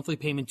our monthly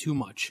payment too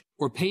much,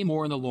 or pay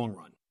more in the long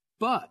run.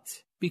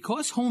 But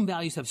because home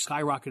values have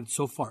skyrocketed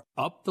so far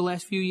up the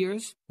last few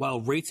years,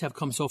 while rates have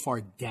come so far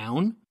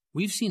down,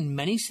 we've seen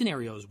many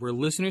scenarios where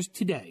listeners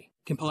today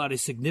can pull out a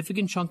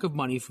significant chunk of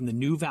money from the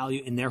new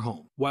value in their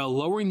home, while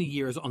lowering the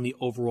years on the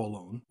overall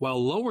loan,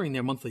 while lowering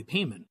their monthly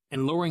payment,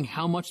 and lowering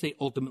how much they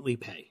ultimately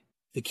pay.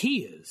 The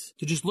key is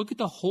to just look at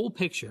the whole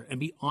picture and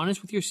be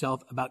honest with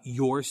yourself about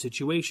your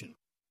situation.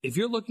 If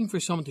you're looking for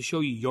someone to show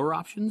you your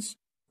options,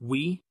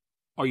 we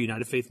are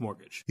United Faith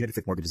Mortgage. United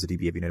Faith Mortgage is a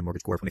DBA of United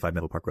Mortgage Corp. 25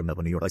 Melville Park Road,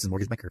 Melville, New York. Licensed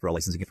mortgage banker. For all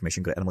licensing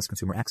information, go to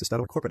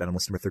NMLSConsumerAccess.org. Corporate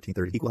NMLS number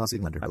 1330. Equal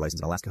housing lender.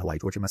 Licensed in Alaska, Hawaii,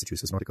 Georgia,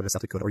 Massachusetts, North Dakota,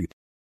 South Dakota, or Utah.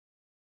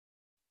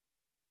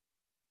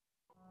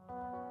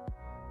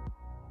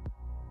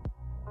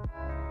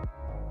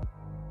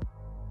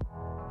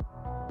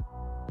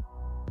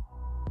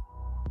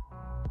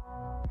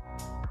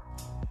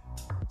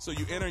 So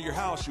you enter your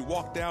house, you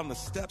walk down the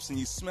steps, and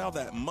you smell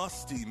that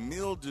musty,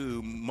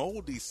 mildew,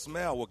 moldy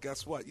smell. Well,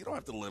 guess what? You don't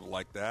have to live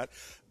like that.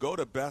 Go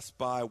to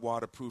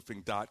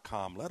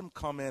BestBuyWaterproofing.com. Let them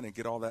come in and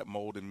get all that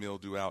mold and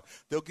mildew out.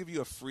 They'll give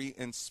you a free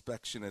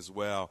inspection as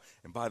well.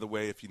 And by the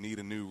way, if you need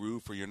a new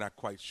roof or you're not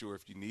quite sure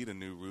if you need a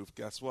new roof,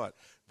 guess what?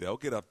 They'll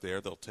get up there.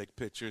 They'll take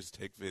pictures,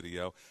 take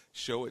video,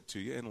 show it to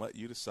you, and let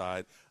you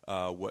decide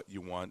what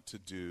you want to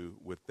do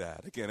with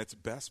that. Again, it's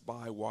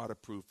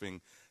BestBuyWaterproofing.com.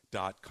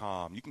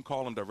 You can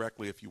call them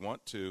directly if you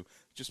want to.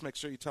 Just make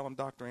sure you tell them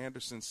Dr.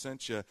 Anderson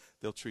sent you.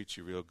 They'll treat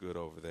you real good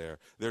over there.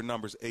 Their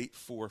number's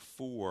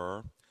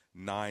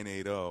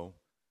 844-980-3707.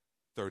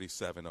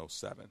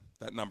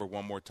 That number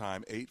one more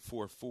time,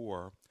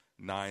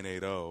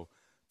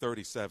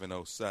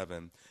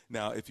 844-980-3707.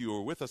 Now, if you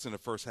were with us in the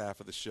first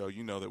half of the show,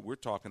 you know that we're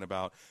talking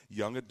about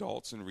young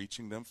adults and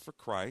reaching them for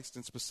Christ.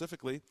 And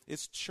specifically,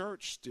 is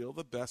church still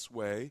the best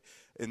way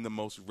and the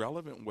most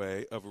relevant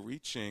way of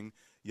reaching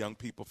young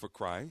people for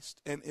Christ?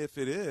 And if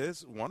it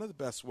is, one of the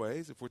best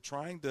ways, if we're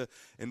trying to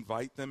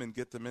invite them and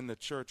get them in the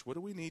church, what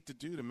do we need to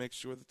do to make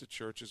sure that the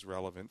church is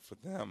relevant for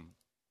them?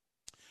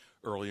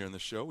 Earlier in the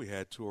show, we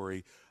had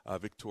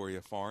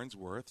Victoria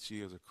Farnsworth.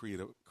 She is a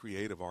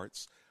creative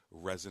arts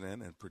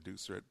resident and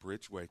producer at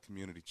Bridgeway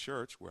Community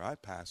Church, where I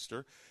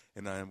pastor.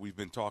 And we've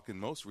been talking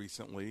most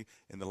recently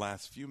in the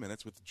last few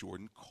minutes with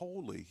Jordan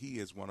Coley. He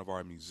is one of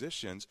our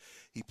musicians.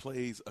 He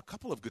plays a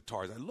couple of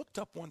guitars. I looked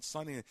up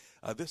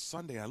this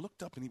Sunday, I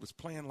looked up and he was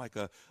playing like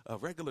a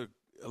regular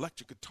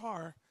electric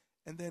guitar,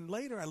 And then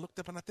later I looked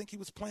up and I think he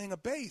was playing a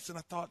bass. And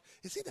I thought,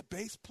 is he the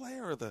bass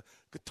player or the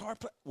guitar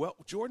player? Well,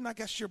 Jordan, I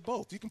guess you're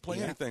both. You can play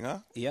anything, huh?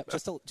 Yep,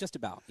 just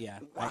about, yeah.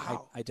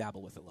 Wow. I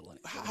dabble with it a little.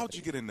 How'd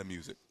you get into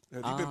music?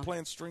 Have you been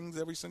playing strings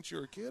ever since you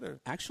were a kid? Or?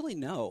 Actually,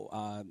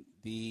 no.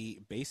 The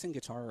bass and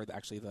guitar are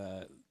actually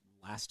the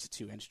last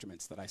two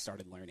instruments that I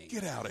started learning.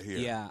 Get out of here.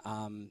 Yeah.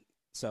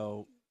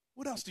 So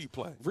what else do you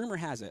play? Rumor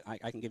has it,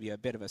 I can give you a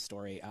bit of a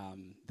story,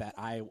 that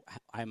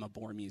I'm a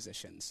born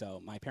musician.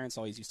 So my parents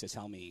always used to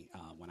tell me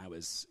when I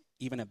was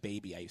even a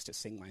baby, I used to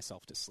sing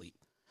myself to sleep.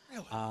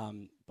 Really?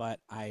 But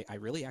I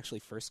really actually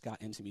first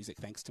got into music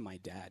thanks to my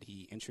dad.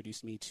 He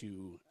introduced me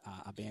to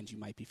a band you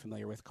might be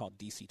familiar with called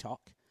DC Talk.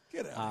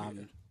 Get out of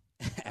here.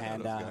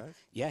 And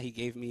yeah, he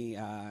gave me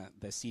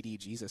the CD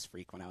Jesus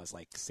Freak when I was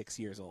like 6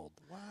 years old.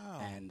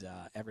 Wow! And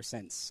ever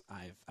since,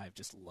 I've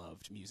just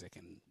loved music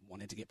and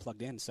wanted to get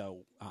plugged in.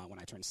 So when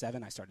I turned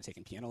 7, I started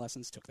taking piano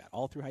lessons. Took that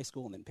all through high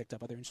school, and then picked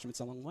up other instruments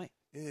along the way.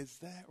 Is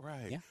that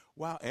right? Yeah.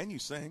 Wow! And you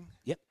sing.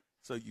 Yep.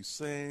 So you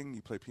sing,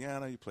 you play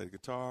piano, you play the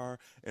guitar,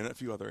 and a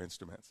few other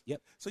instruments.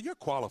 Yep. So you're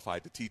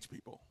qualified to teach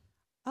people.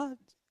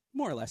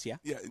 More or less, yeah.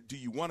 Yeah. Do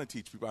you want to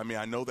teach people? I mean,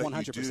 I know that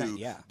 100%, you do.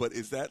 yeah. But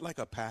is that like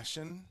a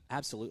passion?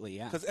 Absolutely,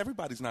 yeah. Because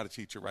everybody's not a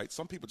teacher, right?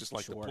 Some people just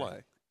like to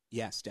play.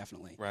 Yes,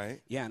 definitely.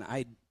 Right. Yeah, and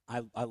I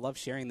love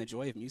sharing the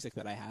joy of music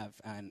that I have,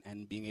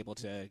 and being able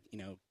to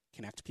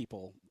connect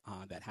people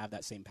that have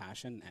that same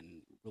passion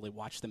and really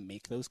watch them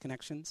make those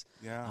connections.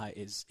 Yeah.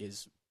 Is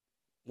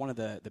one of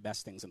the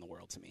best things in the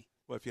world to me.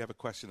 Well, if you have a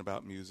question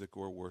about music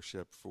or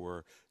worship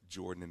for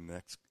Jordan in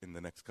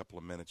the next couple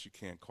of minutes, you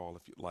can call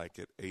if you'd like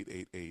at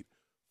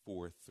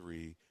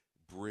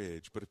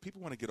 888-43-BRIDGE. But if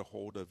people want to get a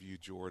hold of you,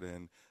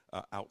 Jordan,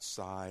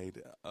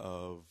 outside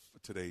of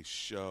today's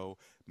show,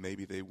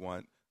 maybe they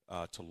want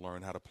to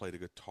learn how to play the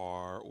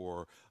guitar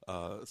or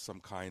some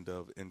kind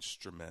of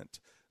instrument.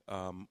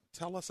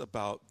 Tell us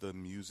about the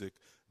music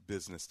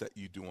business that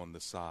you do on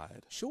the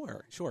side.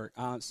 Sure.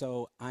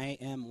 So I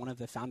am one of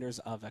the founders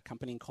of a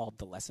company called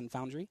The Lesson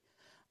Foundry.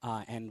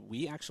 And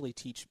we actually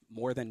teach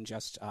more than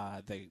just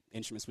the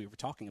instruments we were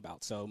talking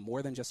about. So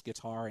more than just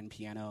guitar and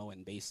piano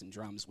and bass and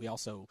drums. We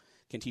also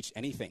can teach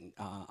anything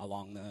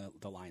along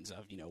the lines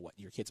of, what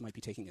your kids might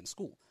be taking in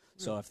school.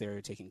 So if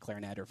they're taking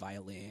clarinet or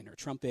violin or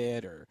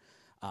trumpet or,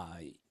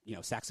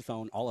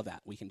 saxophone, all of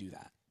that, we can do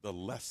that. The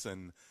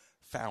Lesson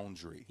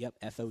Foundry. Yep,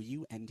 Foundry.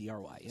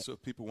 Yep. So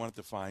if people wanted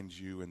to find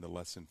you in the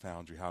Lesson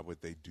Foundry, how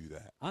would they do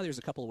that? There's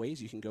a couple of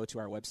ways. You can go to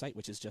our website,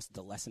 which is just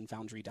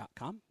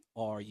thelessonfoundry.com,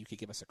 or you could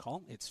give us a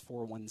call. It's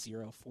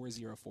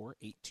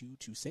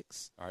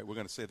 410-404-8226. All right, we're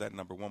going to say that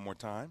number one more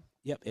time.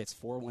 Yep, it's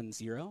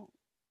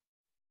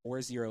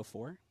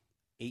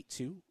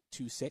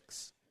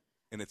 410-404-8226.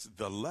 And it's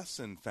The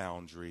Lesson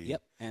Foundry.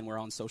 Yep, and we're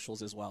on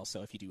socials as well.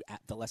 So if you do at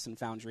The Lesson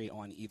Foundry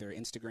on either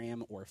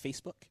Instagram or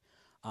Facebook,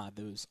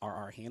 those are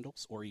our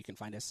handles, or you can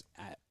find us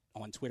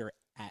on Twitter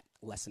at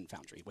Lesson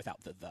Foundry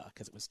without the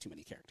because it was too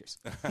many characters.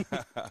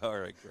 All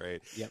right,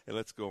 great. Yep. Hey,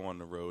 let's go on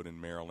the road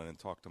in Maryland and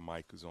talk to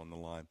Mike, who's on the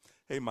line.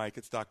 Hey, Mike,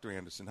 it's Dr.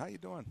 Anderson. How you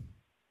doing?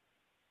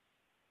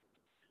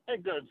 Hey,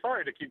 good.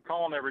 Sorry to keep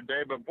calling every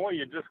day, but boy,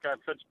 you just got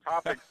such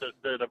topics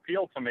that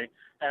appeal to me.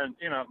 And,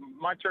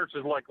 my church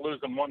is like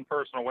losing one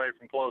person away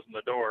from closing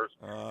the doors.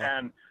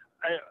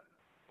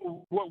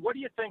 What do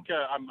you think?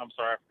 I'm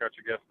sorry, I forgot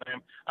your guest's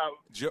name.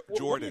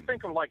 Jordan. What do you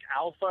think of like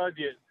Alpha?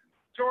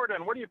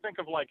 Jordan, what do you think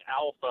of like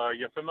Alpha? Are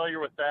you familiar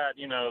with that?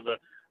 The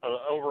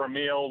over a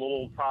meal, a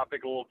little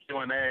topic, a little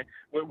Q&A.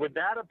 Would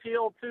that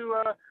appeal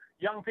to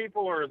young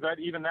people, or is that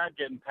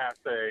getting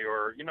passe?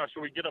 Or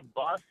should we get a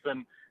bus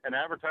and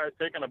advertise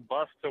taking a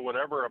bus to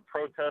whatever, a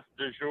protest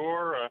du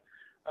jour?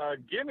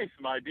 Give me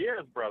some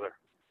ideas, brother.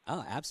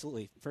 Oh,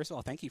 absolutely. First of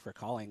all, thank you for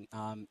calling.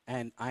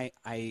 And I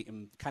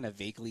am kind of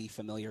vaguely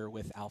familiar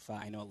with Alpha.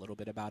 I know a little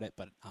bit about it,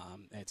 but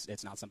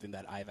it's not something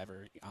that I've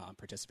ever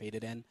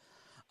participated in.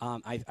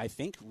 I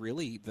think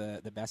really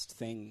the best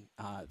thing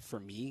for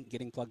me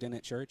getting plugged in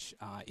at church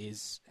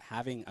is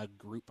having a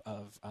group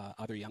of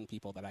other young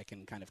people that I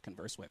can kind of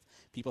converse with,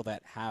 people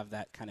that have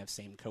that kind of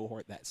same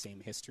cohort, that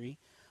same history,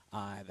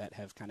 that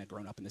have kind of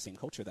grown up in the same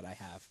culture that I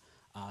have,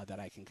 that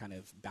I can kind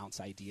of bounce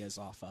ideas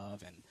off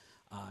of and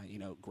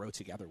grow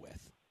together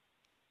with.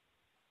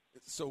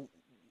 So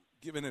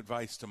giving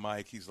advice to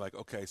Mike, he's like,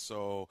 okay,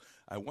 so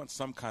I want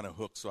some kind of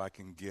hook so I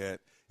can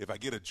if I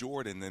get a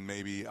Jordan, then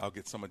maybe I'll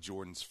get some of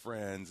Jordan's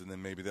friends and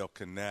then maybe they'll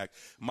connect.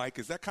 Mike,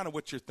 is that kind of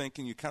what you're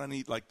thinking? You kind of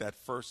need like that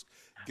first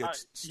get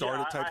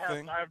started type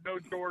thing? I have no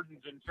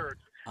Jordans in church.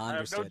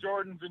 Understood. I have no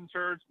Jordans in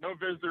church. No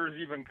visitors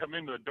even come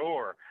in the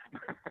door.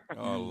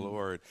 Oh,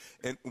 Lord.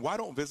 And why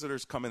don't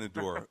visitors come in the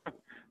door?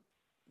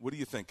 What are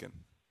you thinking?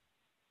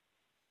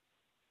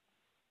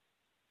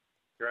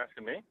 You're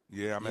asking me?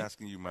 Yeah, I'm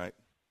asking you, Mike.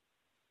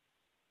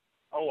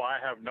 Oh, I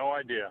have no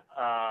idea.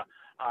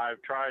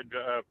 I've tried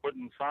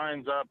putting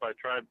signs up. I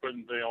tried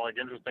putting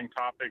interesting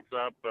topics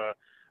up,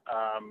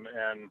 I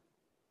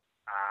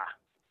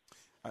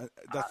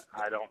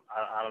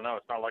don't know.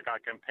 It's not like I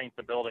can paint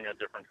the building a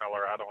different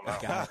color. I don't know.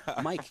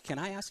 Mike, can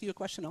I ask you a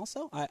question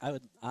also? I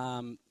would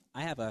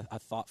I have a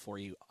thought for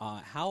you.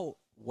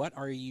 What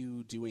are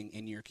you doing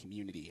in your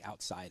community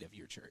outside of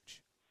your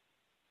church?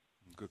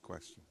 Good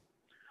question.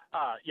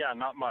 Yeah,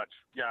 not much.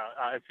 Yeah,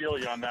 I feel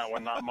you on that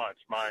one. Not much.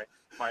 The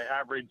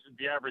average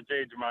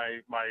age of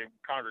my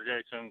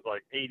congregation is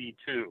like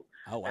 82.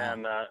 Oh wow.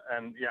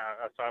 And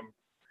yeah, so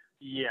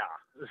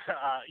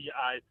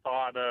I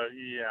thought of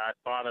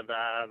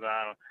that.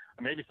 I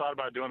maybe thought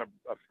about doing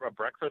a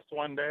breakfast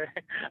one day,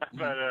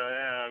 but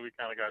we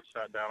kind of got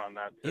shut down on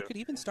that too. It could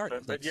even start.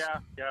 But yeah,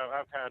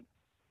 I've had.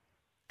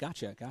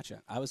 Gotcha.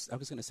 I was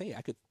going to say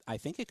I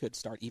think it could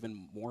start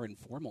even more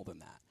informal than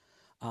that.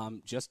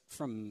 Just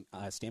from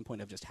a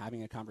standpoint of just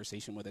having a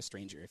conversation with a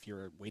stranger. If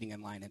you're waiting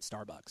in line at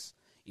Starbucks,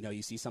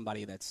 you see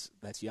somebody that's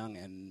young,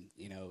 and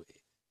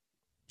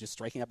just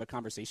striking up a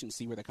conversation,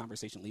 see where the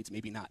conversation leads.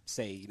 Maybe not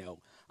say,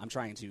 I'm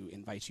trying to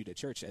invite you to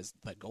church as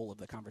the goal of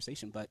the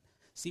conversation, but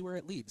see where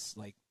it leads.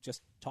 Like,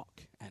 just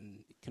talk and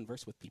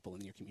converse with people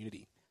in your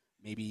community.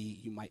 Maybe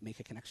you might make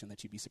a connection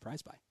that you'd be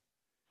surprised by.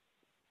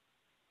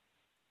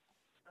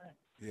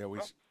 Yeah,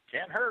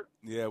 can't hurt.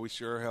 Yeah, we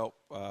sure hope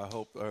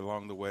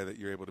along the way that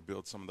you're able to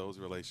build some of those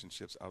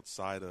relationships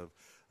outside of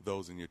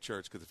those in your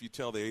church. Because if you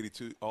tell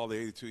all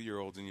the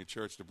 82-year-olds in your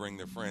church to bring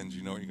their friends,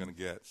 you know what you're going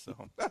to get. So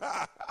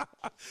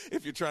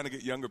if you're trying to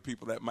get younger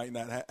people, that might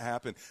not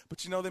happen. But,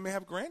 they may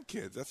have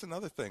grandkids. That's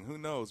another thing. Who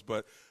knows?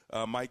 But,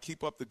 Mike,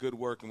 keep up the good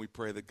work, and we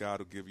pray that God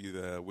will give you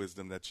the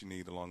wisdom that you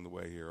need along the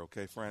way here.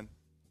 Okay, friend?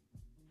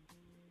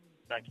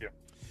 Thank you.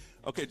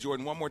 Okay,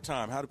 Jordan, one more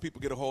time. How do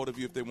people get a hold of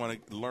you if they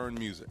want to learn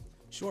music?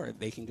 Sure.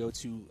 They can go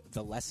to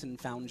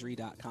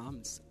thelessonfoundry.com.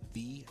 It's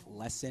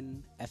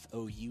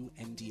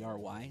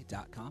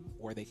thelessonfoundry.com,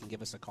 or they can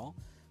give us a call,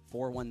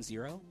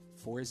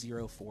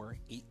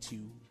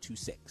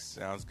 410-404-8226.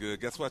 Sounds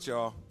good. Guess what,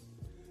 y'all?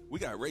 We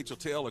got Rachel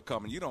Taylor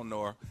coming. You don't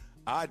know her.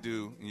 I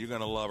do, and you're going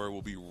to love her.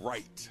 We'll be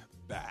right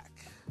back.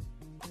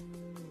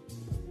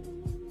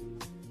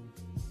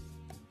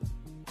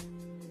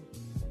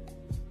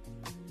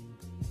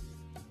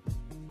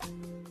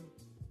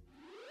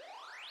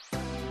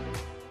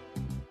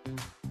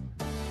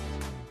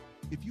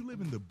 If you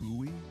live in the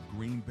Bowie,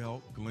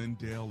 Greenbelt,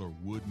 Glendale, or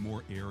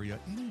Woodmore area,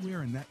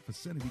 anywhere in that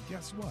vicinity,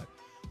 guess what?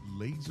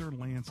 Laser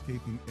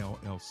Landscaping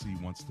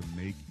LLC wants to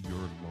make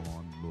your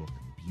lawn look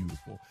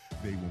beautiful.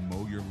 They will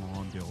mow your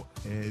lawn. They'll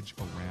edge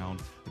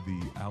around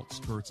the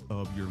outskirts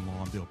of your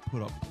lawn. They'll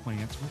put up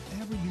plants,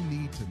 whatever you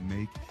need to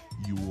make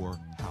your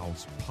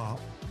house pop.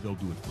 They'll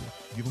do it for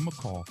you. Give them a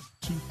call,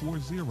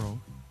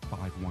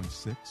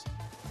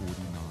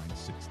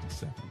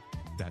 240-516-4967.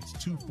 That's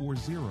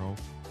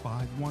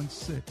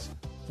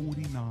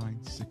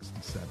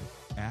 240-516-4967.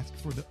 Ask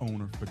for the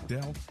owner,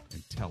 Fidel,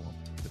 and tell him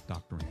that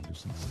Dr.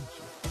 Anderson sent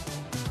you.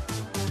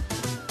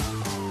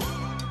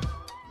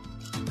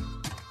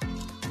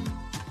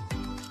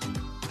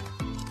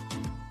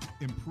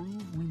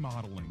 Improve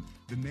Remodeling,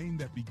 the name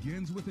that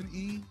begins with an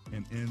E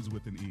and ends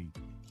with an E.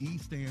 E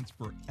stands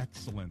for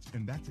excellence,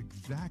 and that's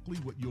exactly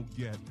what you'll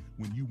get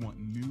when you want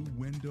new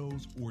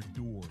windows or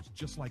doors.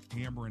 Just like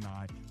Amber and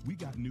I, we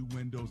got new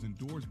windows and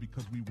doors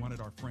because we wanted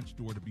our French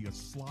door to be a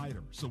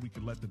slider so we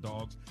could let the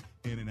dogs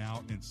in and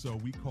out, and so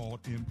we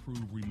called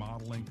Improve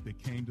Remodeling. They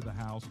came to the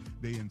house,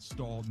 they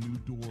installed new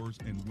doors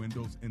and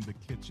windows in the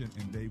kitchen,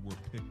 and they were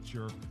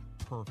picture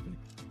perfect.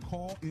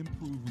 Call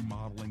Improve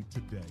Remodeling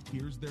today.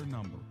 Here's their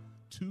number,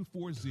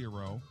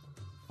 240-505-4944.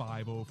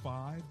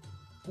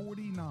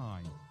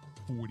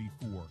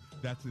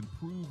 That's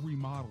Improve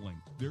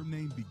Remodeling. Their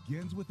name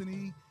begins with an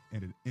E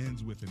and it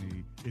ends with an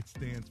E. It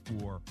stands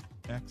for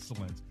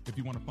excellence. If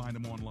you want to find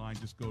them online,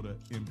 just go to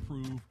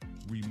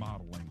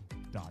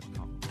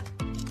improveremodeling.com.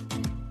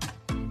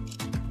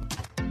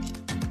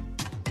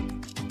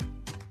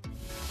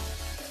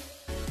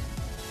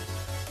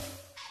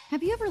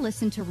 Have you ever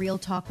listened to Real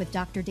Talk with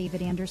Dr.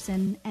 David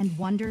Anderson and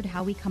wondered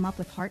how we come up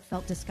with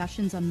heartfelt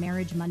discussions on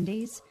Marriage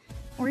Mondays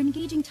or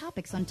engaging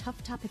topics on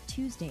Tough Topic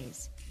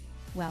Tuesdays?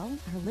 Well,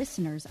 our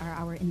listeners are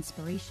our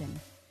inspiration.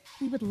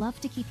 We would love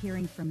to keep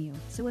hearing from you,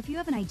 so if you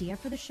have an idea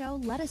for the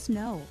show, let us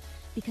know,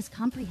 because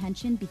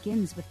comprehension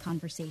begins with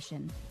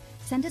conversation.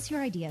 Send us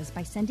your ideas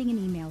by sending an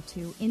email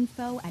to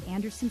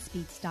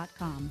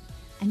info@andersonspeaks.com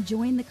and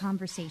join the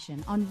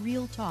conversation on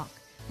Real Talk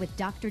with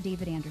Dr.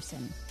 David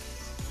Anderson.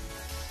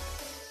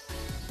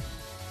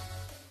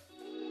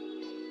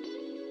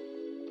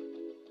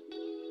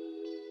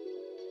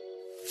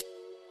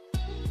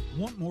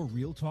 Want more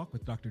Real Talk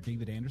with Dr.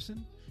 David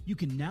Anderson? You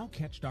can now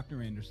catch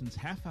Dr. Anderson's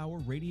half-hour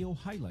radio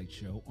highlight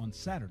show on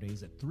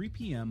Saturdays at 3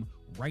 p.m.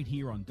 right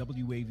here on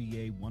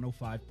WAVA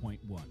 105.1.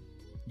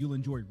 You'll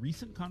enjoy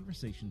recent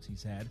conversations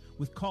he's had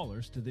with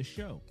callers to this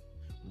show.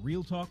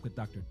 Real Talk with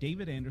Dr.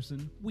 David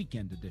Anderson,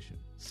 Weekend Edition.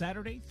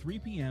 Saturday, 3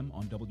 p.m.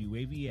 on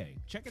WAVA.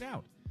 Check it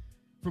out.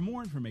 For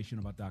more information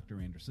about Dr.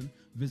 Anderson,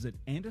 visit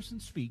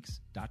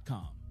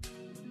AndersonSpeaks.com.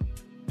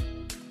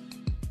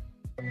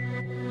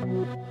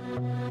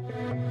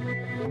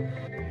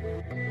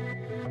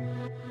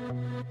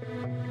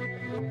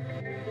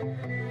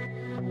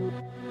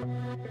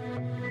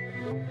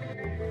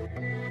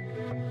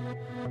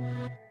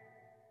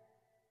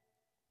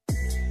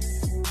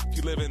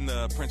 you live in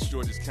the Prince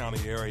George's County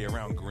area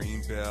around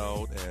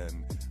Greenbelt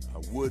and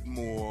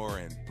Woodmore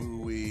and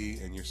Bowie,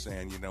 and you're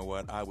saying, you know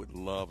what, I would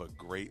love a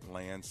great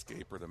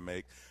landscaper to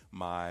make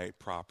my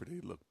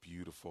property look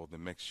beautiful,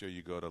 then make sure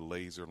you go to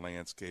Laser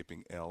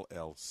Landscaping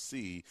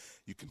LLC.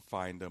 You can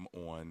find them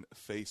on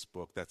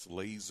Facebook. That's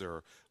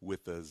Laser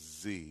with a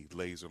Z,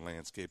 Laser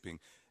Landscaping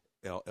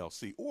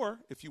LLC. Or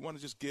if you want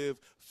to just give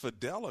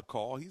Fidel a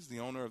call, he's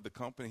the owner of the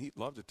company. He'd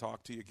love to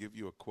talk to you, give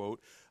you a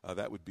quote.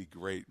 That would be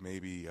great.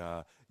 Maybe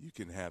you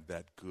can have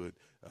that good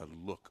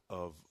look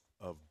of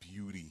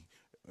beauty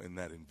in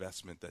that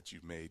investment that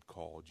you've made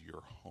called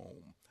your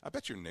home. I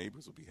bet your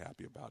neighbors will be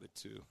happy about it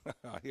too.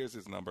 Here's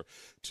his number,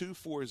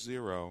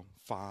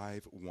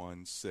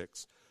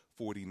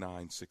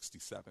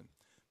 240-516-4967.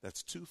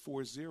 That's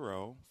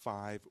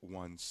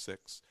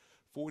 240-516-4967.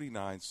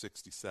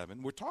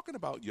 4967. We're talking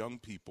about young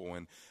people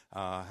and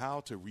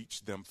how to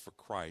reach them for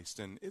Christ.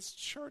 And is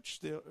church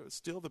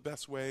still the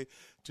best way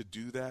to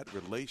do that?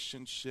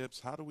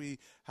 Relationships. How do we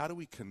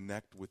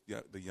connect with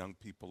the young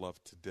people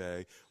of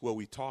today? Well,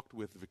 we talked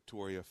with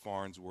Victoria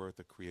Farnsworth,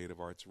 a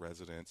creative arts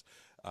resident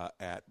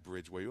at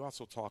Bridgeway. We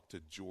also talked to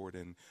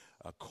Jordan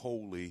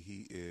Coley.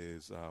 He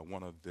is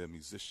one of the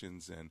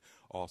musicians and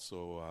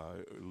also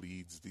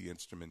leads the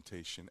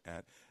instrumentation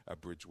at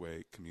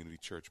Bridgeway Community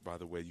Church. By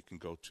the way, you can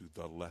go to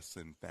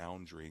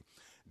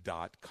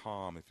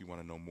thelessonfoundry.com if you want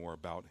to know more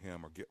about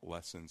him or get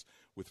lessons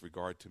with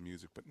regard to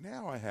music. But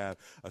now I have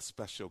a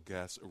special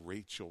guest,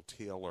 Rachel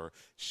Taylor.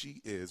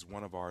 She is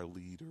one of our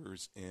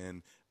leaders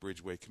in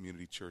Bridgeway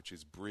Community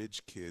Church's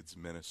Bridge Kids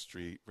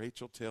Ministry.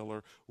 Rachel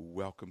Taylor,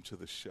 welcome to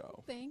the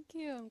show. Thank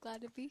you. I'm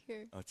glad to be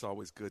here. It's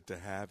always good to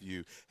have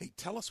you. Hey,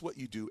 tell us what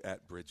you do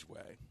at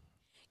Bridgeway.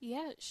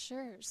 Yeah,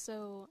 sure.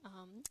 So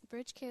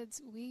Bridge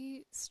Kids,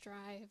 we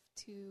strive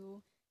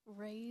to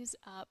raise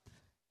up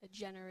a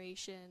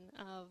generation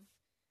of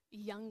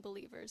young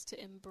believers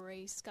to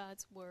embrace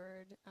God's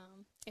Word,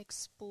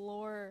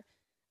 explore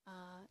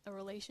a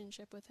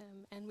relationship with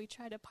Him, and we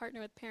try to partner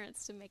with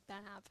parents to make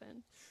that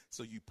happen.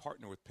 So you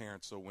partner with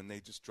parents, so when they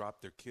just drop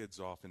their kids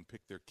off and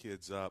pick their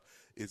kids up,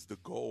 is the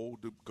goal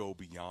to go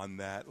beyond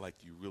that?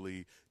 Like you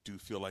really do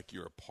feel like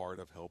you're a part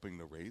of helping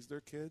to raise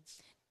their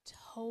kids?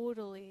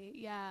 Totally,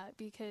 yeah,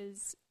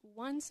 because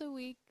once a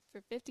week for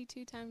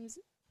 52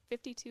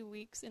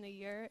 weeks in a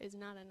year is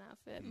not enough.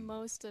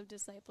 Most of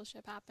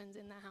discipleship happens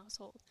in the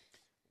household.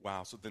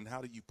 Wow, so then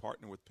how do you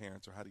partner with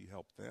parents, or how do you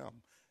help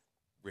them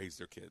raise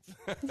their kids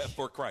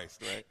for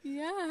Christ, right?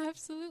 Yeah,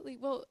 absolutely.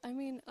 Well, I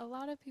mean, a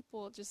lot of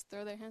people just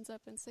throw their hands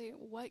up and say,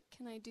 what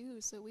can I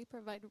do? So we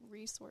provide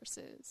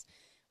resources.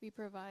 We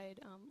provide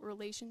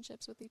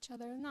relationships with each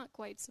other, not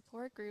quite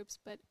support groups,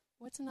 but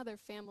what's another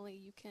family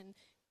you can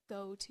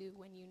go to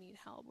when you need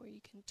help, where you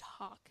can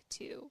talk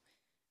to,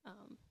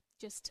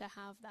 just to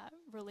have that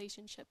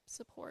relationship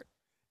support.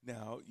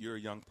 Now, you're a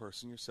young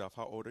person yourself.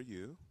 How old are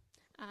you?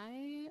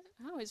 I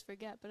always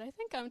forget, but I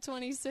think I'm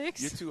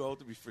 26. You're too old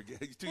to be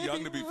forgetting. You're too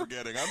young to be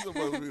forgetting. I'm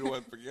supposed to be the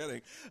one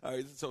forgetting.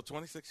 So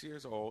 26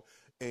 years old,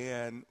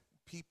 and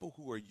people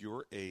who are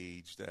your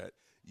age that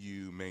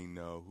you may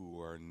know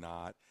who are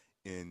not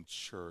in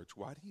church,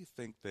 why do you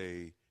think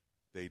they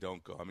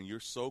don't go? I mean, you're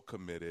so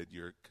committed,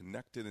 you're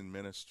connected in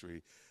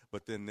ministry,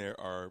 but then there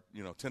are,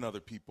 10 other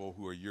people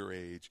who are your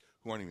age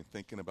who aren't even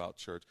thinking about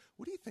church.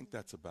 What do you think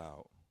that's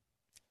about?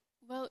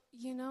 Well,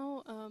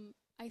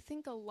 I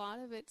think a lot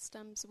of it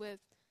stems with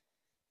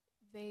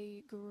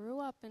they grew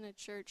up in a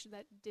church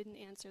that didn't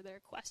answer their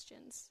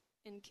questions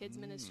in kids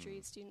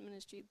ministry, student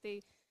ministry.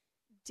 They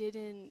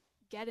didn't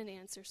get an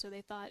answer, so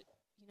they thought,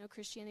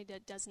 Christianity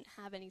doesn't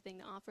have anything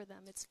to offer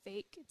them. It's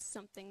fake. It's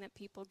something that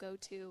people go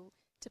to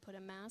put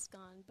a mask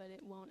on, but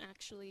it won't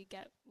actually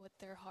get what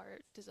their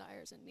heart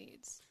desires and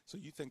needs. So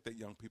you think that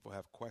young people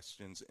have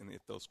questions, and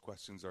if those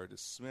questions are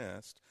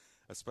dismissed,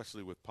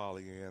 especially with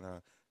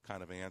Pollyanna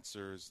kind of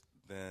answers,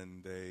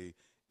 then they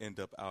end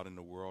up out in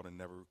the world and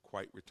never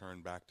quite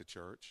return back to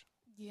church?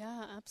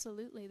 Yeah,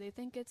 absolutely. They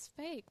think it's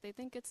fake. They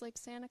think it's like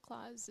Santa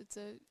Claus. It's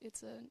a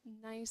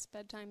nice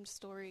bedtime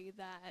story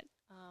that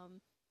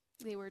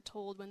they were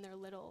told when they're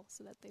little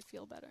so that they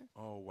feel better.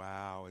 Oh,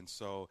 wow. And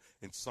so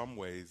in some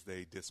ways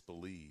they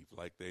disbelieve.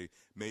 Like they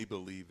may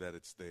believe that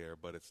it's there,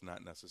 but it's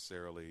not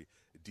necessarily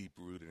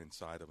deep-rooted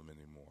inside of them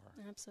anymore.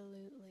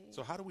 Absolutely.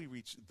 So how do we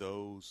reach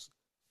those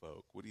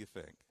folk? What do you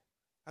think?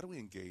 How do we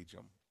engage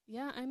them?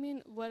 Yeah, I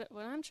mean, what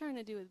I'm trying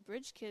to do with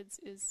Bridge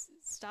Kids is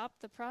stop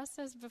the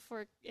process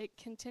before it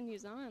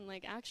continues on.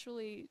 Like,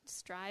 actually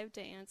strive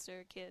to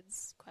answer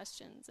kids'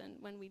 questions. And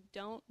when we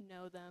don't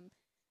know them,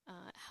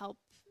 help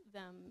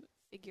them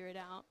figure it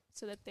out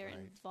so that they're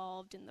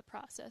involved in the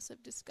process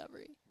of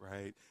discovery.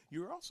 Right.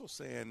 You were also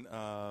saying,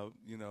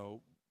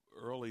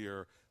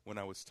 earlier when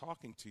I was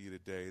talking to you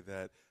today,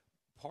 that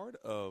part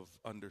of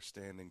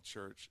understanding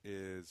church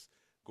is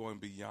going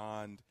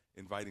beyond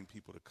inviting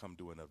people to come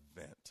to an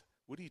event.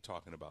 What are you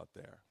talking about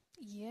there?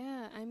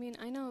 Yeah, I mean,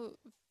 I know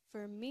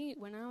for me,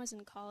 when I was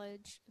in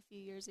college a few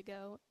years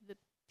ago, the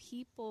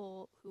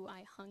people who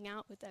I hung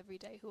out with every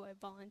day, who I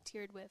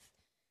volunteered with,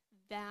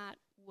 that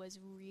was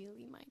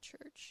really my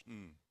church.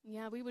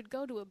 Yeah, we would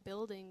go to a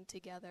building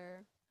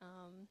together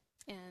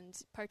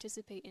and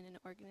participate in an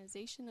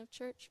organization of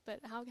church, but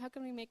how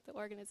can we make the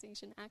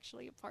organization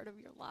actually a part of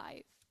your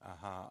life?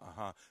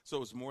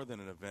 So it's more than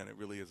an event. It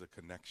really is a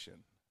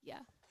connection. Yeah.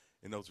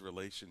 In those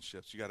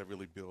relationships, you got to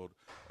really build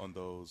on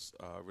those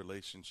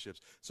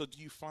relationships. So do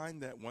you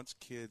find that once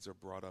kids are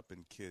brought up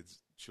in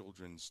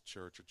children's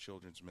church or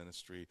children's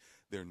ministry,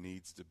 there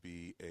needs to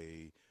be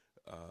a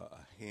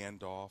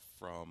handoff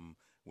from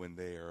when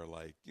they are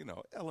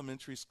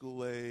elementary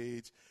school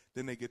age,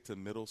 then they get to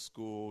middle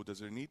school? Does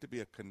there need to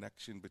be a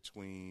connection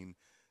between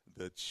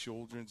the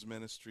children's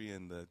ministry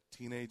and the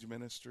teenage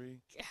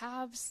ministry?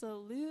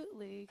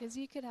 Absolutely, because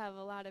you could have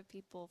a lot of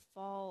people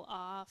fall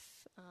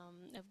off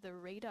of the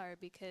radar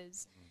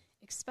because,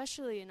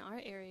 especially in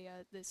our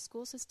area, the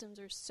school systems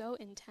are so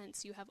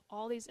intense. You have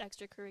all these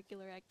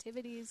extracurricular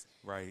activities.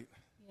 Right.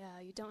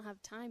 Yeah, you don't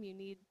have time. You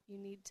need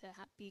to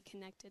be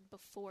connected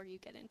before you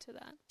get into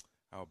that.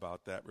 How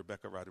about that?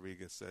 Rebecca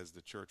Rodriguez says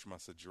the church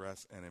must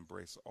address and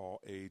embrace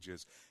all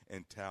ages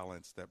and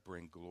talents that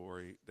bring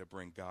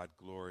God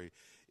glory.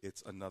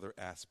 It's another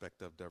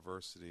aspect of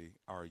diversity.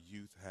 Our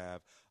youth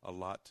have a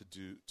lot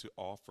to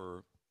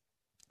offer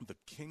the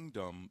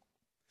kingdom.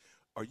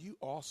 Are you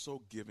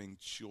also giving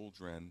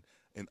children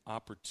an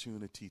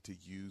opportunity to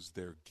use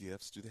their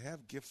gifts? Do they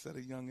have gifts at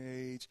a young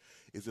age?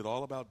 Is it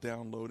all about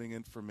downloading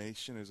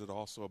information? Is it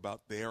also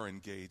about their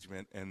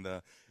engagement and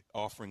the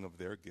offering of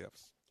their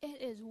gifts? It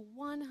is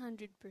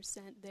 100%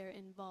 their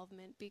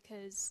involvement,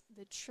 because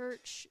the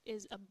church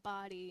is a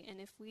body, and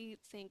if we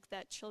think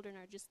that children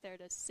are just there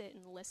to sit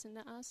and listen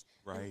to us,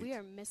 then we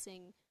are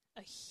missing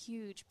a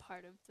huge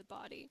part of the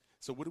body.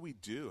 So what do we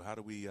do? How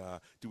do we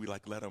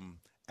let them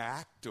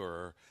act?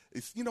 Or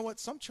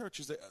some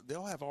churches,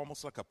 they'll have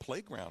almost like a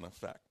playground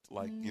effect.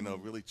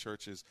 Really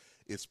churches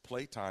is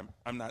playtime.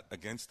 I'm not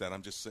against that.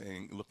 I'm just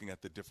saying, looking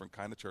at the different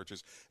kind of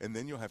churches. And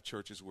then you'll have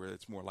churches where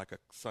it's more like a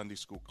Sunday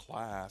school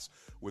class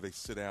where they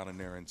sit down and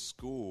they're in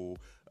school.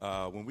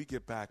 When we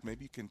get back,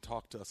 maybe you can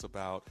talk to us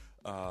about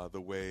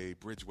the way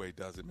Bridgeway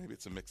does it. Maybe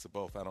it's a mix of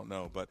both. I don't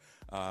know. But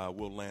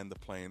we'll land the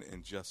plane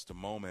in just a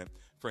moment.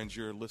 Friends,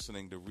 you're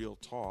listening to Real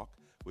Talk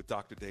with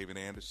Dr. David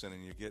Anderson,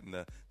 and you're getting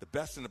the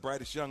best and the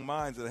brightest young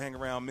minds that hang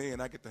around me,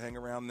 and I get to hang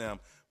around them.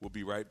 We'll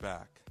be right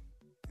back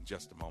in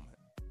just a moment.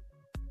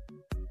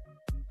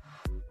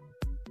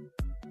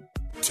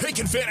 Take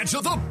advantage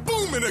of the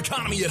booming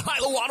economy at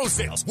Hilo Auto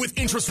Sales with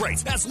interest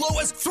rates as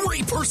low as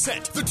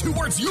 3%. The two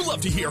words you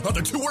love to hear are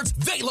the two words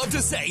they love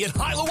to say at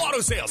Hilo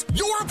Auto Sales.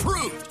 You're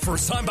approved.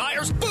 First-time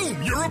buyers,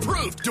 boom, you're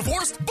approved.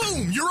 Divorced,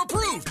 boom, you're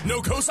approved. No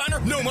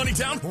cosigner, no money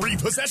down,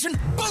 repossession,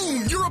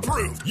 boom, you're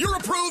approved. You're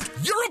approved.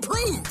 You're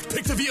approved.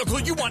 Pick the vehicle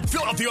you want,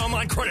 fill out the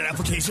online credit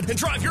application, and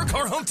drive your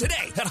car home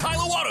today at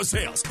Hilo Auto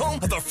Sales. Home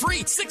of the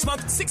free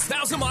 6-month,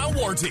 6,000-mile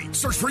warranty.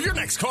 Search for your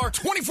next car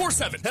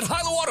 24/7 at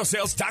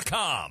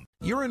HiloAutoSales.com.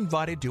 You're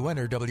invited to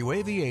enter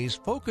WAVA's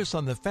Focus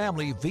on the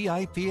Family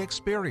VIP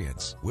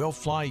experience. We'll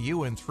fly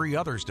you and 3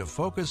 others to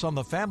Focus on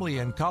the Family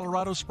in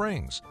Colorado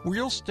Springs, where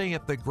you'll stay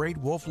at the Great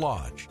Wolf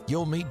Lodge.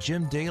 You'll meet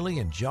Jim Daly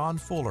and John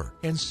Fuller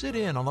and sit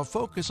in on the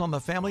Focus on the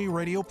Family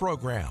radio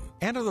program.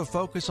 Enter the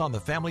Focus on the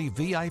Family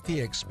VIP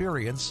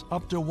experience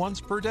up to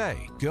once per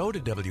day. Go to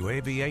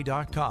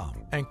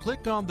WAVA.com and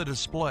click on the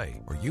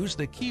display or use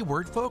the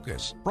keyword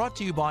FOCUS. Brought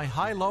to you by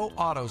Hilo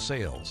Auto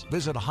Sales.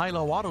 Visit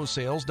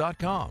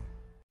HiloAutoSales.com.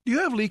 Do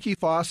you have leaky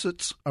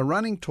faucets, a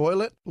running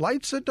toilet,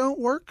 lights that don't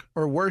work,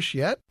 or worse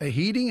yet, a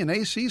heating and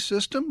AC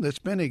system that's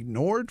been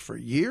ignored for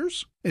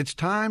years? It's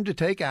time to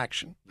take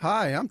action.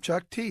 Hi, I'm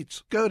Chuck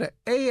Teets. Go to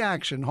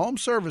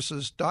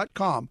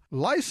aactionhomeservices.com,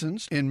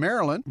 licensed in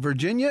Maryland,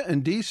 Virginia,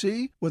 and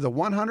D.C. with a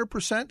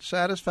 100%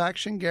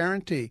 satisfaction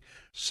guarantee.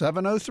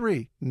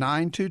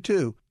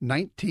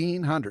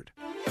 703-922-1900.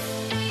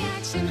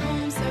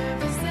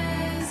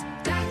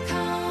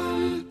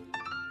 aactionhomeservices.com.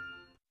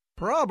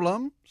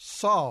 Problem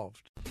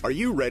solved. Are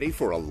you ready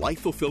for a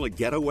life-fulfilling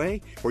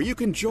getaway where you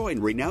can join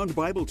renowned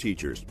Bible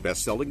teachers,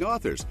 best-selling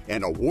authors,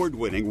 and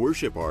award-winning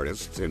worship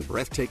artists in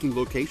breathtaking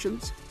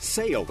locations?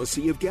 Sail the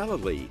Sea of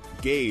Galilee,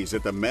 gaze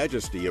at the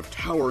majesty of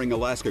towering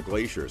Alaska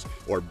glaciers,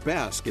 or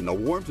bask in the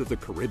warmth of the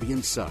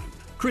Caribbean sun.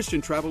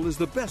 Christian travel is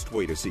the best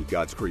way to see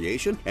God's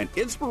creation, and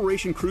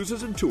Inspiration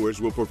Cruises and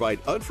Tours will provide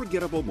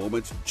unforgettable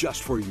moments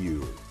just for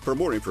you. For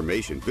more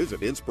information,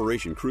 visit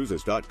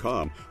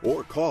InspirationCruises.com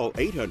or call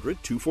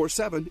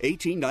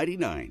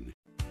 800-247-1899.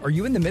 Are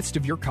you in the midst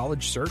of your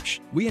college search?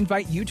 We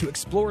invite you to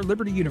explore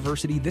Liberty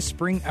University this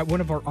spring at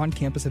one of our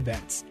on-campus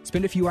events.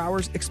 Spend a few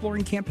hours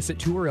exploring campus at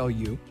Tour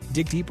LU,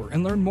 dig deeper,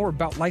 and learn more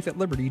about life at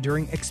Liberty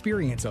during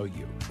Experience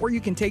LU. Or you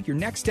can take your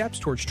next steps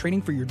towards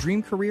training for your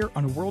dream career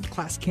on a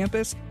world-class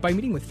campus by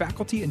meeting with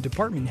faculty and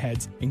department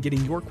heads and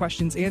getting your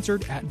questions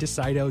answered at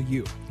Decide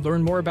LU.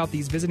 Learn more about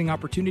these visiting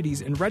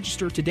opportunities and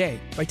register today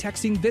by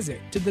texting VISIT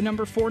to the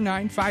number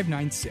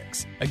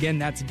 49596. Again,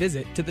 that's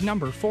VISIT to the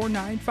number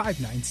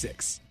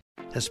 49596.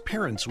 As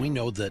parents, we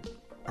know that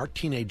our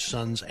teenage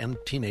sons and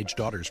teenage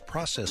daughters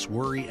process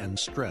worry and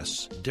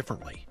stress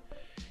differently.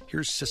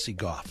 Here's Sissy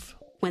Goff.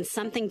 When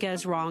something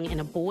goes wrong in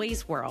a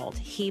boy's world,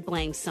 he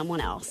blames someone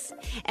else.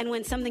 And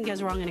when something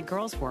goes wrong in a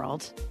girl's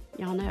world,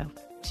 y'all know,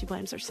 she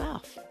blames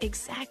herself.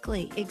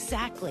 Exactly.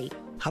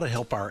 How to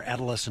help our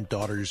adolescent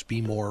daughters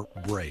be more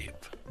brave.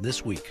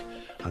 This week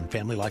on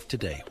Family Life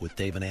Today with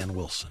Dave and Ann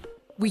Wilson.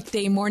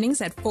 Weekday mornings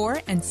at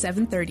 4 and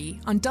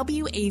 7:30 on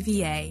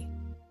WAVA.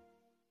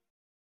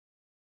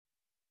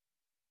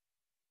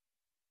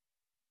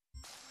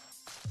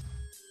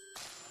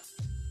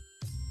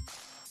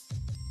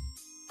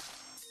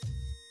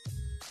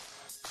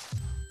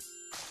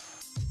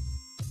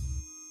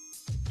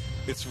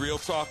 It's Real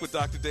Talk with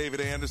Dr.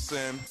 David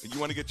Anderson. You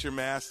want to get your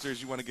master's,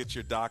 you want to get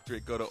your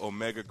doctorate, go to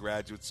Omega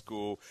Graduate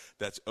School.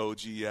 That's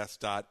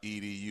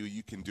ogs.edu.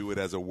 You can do it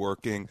as a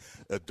working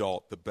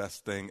adult, the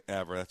best thing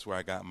ever. That's where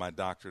I got my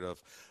doctorate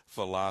of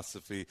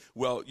philosophy.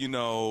 Well, you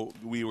know,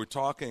 we were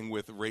talking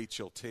with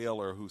Rachel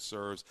Taylor, who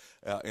serves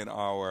in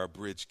our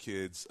Bridge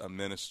Kids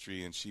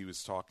ministry, and she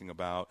was talking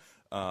about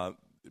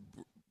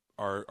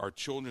our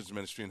children's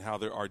ministry and how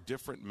there are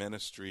different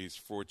ministries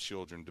for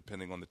children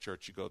depending on the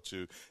church you go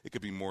to. It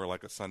could be more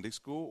like a Sunday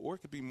school, or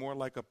it could be more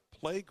like a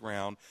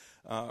playground.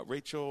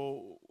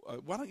 Rachel,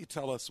 why don't you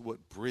tell us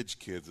what Bridge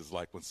Kids is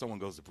like when someone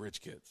goes to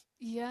Bridge Kids?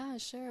 Yeah,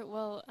 sure.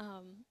 Well,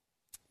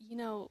 you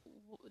know,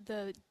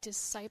 the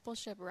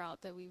discipleship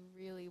route that we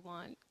really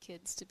want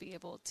kids to be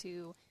able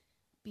to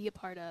be a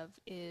part of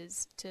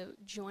is to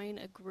join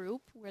a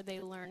group where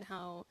they learn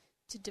how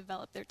to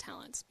develop their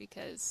talents,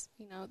 because,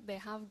 you know, they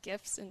have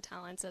gifts and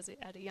talents at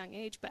a young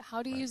age, but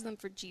how do you use them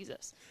for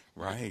Jesus?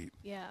 Right.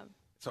 Yeah.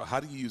 So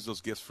how do you use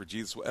those gifts for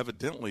Jesus? Well,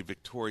 evidently,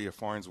 Victoria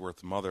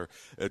Farnsworth's mother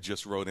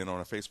just wrote in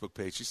on a Facebook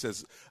page. She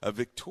says,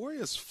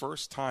 Victoria's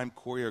first time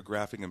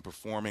choreographing and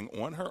performing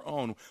on her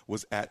own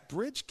was at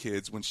Bridge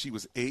Kids when she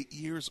was 8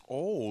 years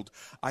old.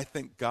 I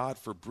thank God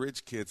for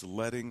Bridge Kids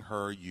letting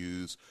her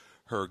use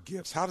her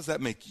gifts. How does that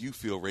make you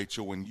feel,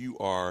 Rachel, when you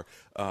are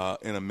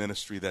in a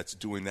ministry that's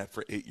doing that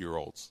for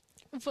 8-year-olds?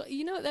 Well,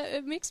 you know, that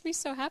it makes me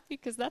so happy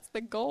because that's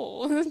the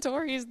goal.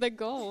 Tori is the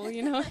goal,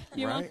 you know.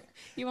 You want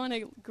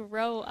to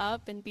grow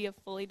up and be a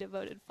fully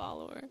devoted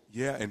follower.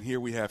 Yeah, and here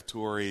we have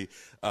Tori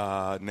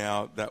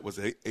now that was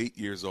 8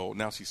 years old.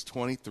 Now she's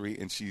 23,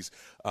 and she's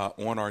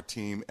on our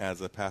team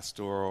as a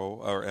pastoral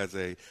or as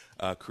a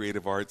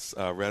creative arts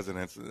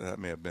resident. That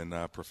may have been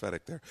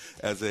prophetic there.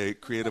 As a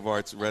creative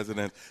arts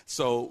resident.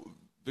 So,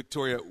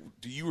 Victoria,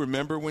 do you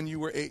remember when you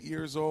were 8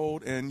 years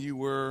old and you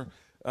were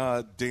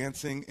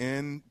dancing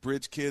in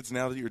Bridge Kids,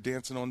 now that you're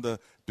dancing on the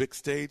big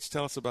stage?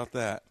 Tell us about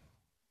that.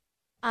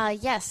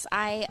 Yes,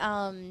 I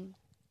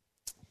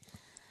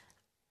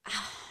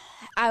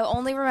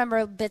only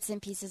remember bits and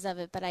pieces of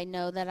it, but I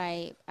know that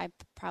I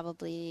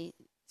probably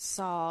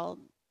saw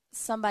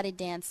somebody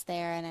dance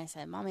there, and I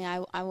said, Mommy,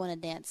 I want to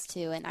dance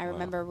too. And I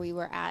remember we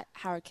were at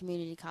Howard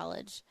Community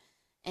College,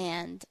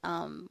 and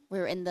we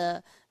were in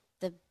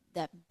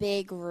that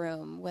big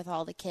room with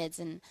all the kids,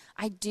 and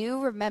I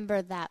do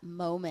remember that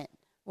moment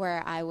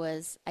where I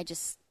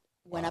just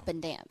went up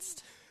and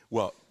danced.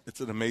 Well,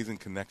 it's an amazing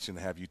connection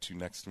to have you two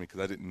next to me, because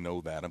I didn't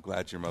know that. I'm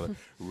glad your mother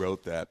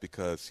wrote that,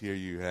 because here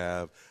you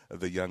have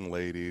the young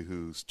lady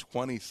who's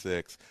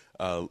 26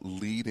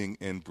 leading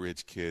in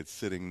Bridge Kids,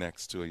 sitting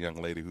next to a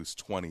young lady who's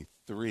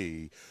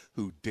 23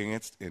 who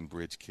danced in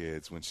Bridge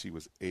Kids when she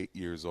was 8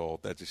 years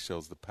old. That just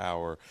shows the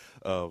power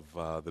of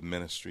the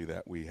ministry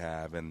that we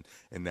have, and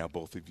now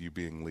both of you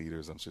being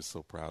leaders. I'm just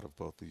so proud of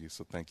both of you.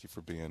 So thank you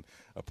for being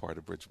a part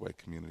of Bridgeway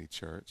Community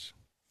Church.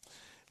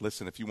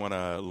 Listen, if you want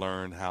to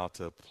learn how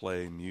to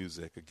play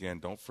music, again,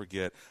 don't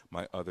forget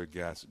my other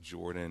guest,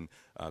 Jordan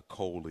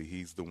Coley.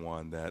 He's the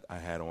one that I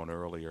had on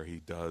earlier.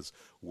 He does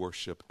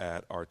worship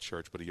at our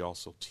church, but he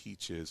also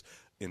teaches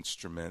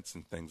instruments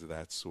and things of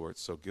that sort.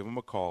 So give him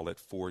a call at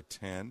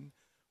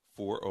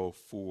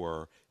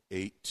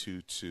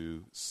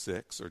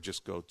 410-404-8226, or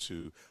just go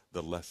to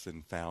the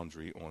Lesson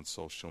Foundry on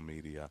social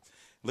media.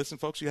 Listen,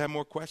 folks, you have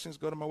more questions,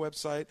 go to my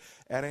website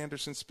at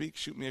Anderson Speak.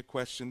 Shoot me a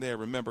question there.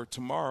 Remember,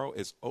 tomorrow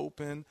is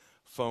open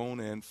phone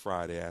in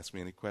Friday. Ask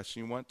me any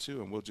question you want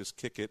to, and we'll just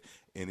kick it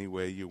any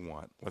way you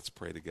want. Let's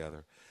pray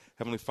together.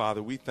 Heavenly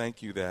Father, we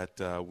thank you that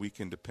we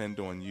can depend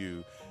on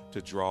you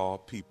to draw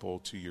people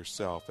to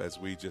yourself as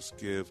we just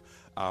give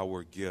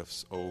our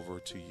gifts over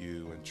to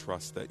you and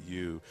trust that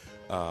you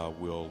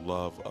will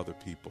love other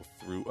people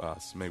through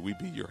us. May we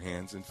be your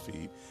hands and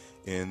feet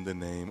in the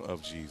name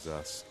of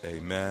Jesus.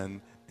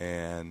 Amen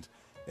and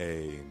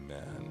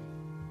amen.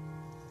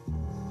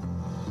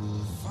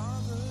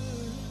 Father,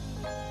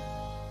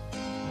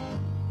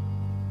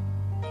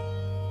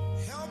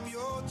 help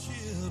your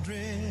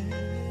children,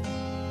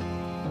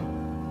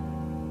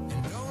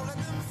 and don't let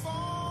them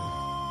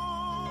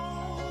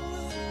fall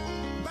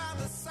by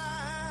the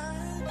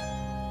side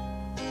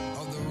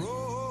of the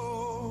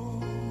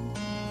road,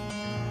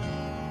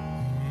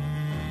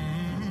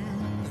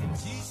 and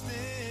teach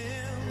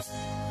them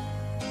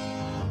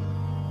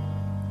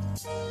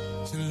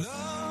to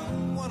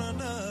love one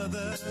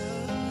another.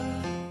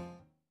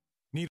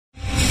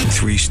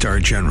 Three-star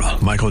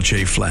General Michael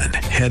J. Flynn,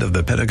 head of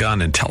the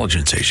Pentagon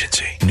Intelligence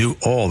Agency, knew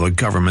all the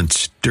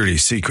government's dirty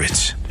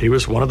secrets. He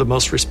was one of the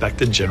most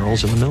respected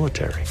generals in the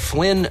military.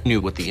 Flynn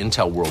knew what the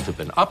intel world had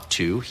been up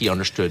to. He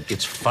understood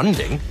its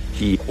funding.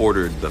 He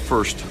ordered the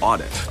first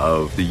audit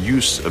of the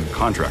use of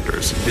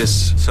contractors.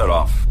 This set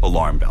off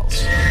alarm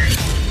bells.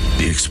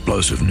 The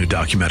explosive new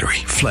documentary,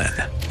 Flynn,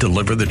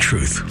 Deliver the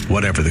Truth,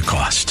 Whatever the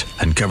Cost,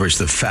 uncovers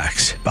the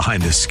facts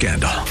behind this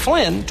scandal.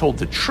 Flynn told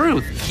the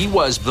truth. He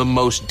was the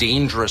most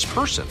dangerous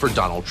person for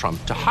Donald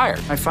Trump to hire.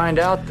 I find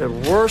out the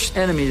worst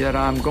enemy that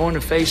I'm going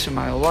to face in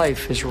my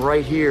life is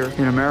right here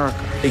in America.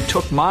 They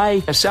took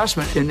my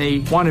assessment and they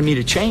wanted me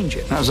to change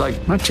it. And I was like,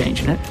 I'm not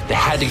changing it. They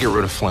had to get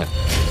rid of Flynn.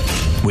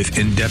 With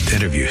in-depth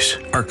interviews,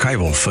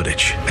 archival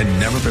footage, and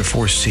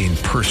never-before-seen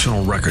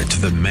personal records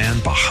of the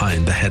man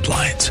behind the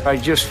headlines. I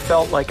just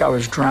felt like I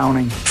was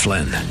drowning.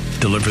 Flynn,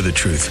 Deliver the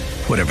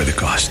Truth, Whatever the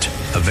Cost.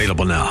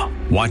 Available now.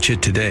 Watch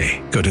it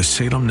today. Go to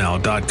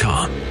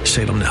salemnow.com.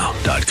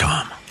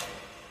 salemnow.com.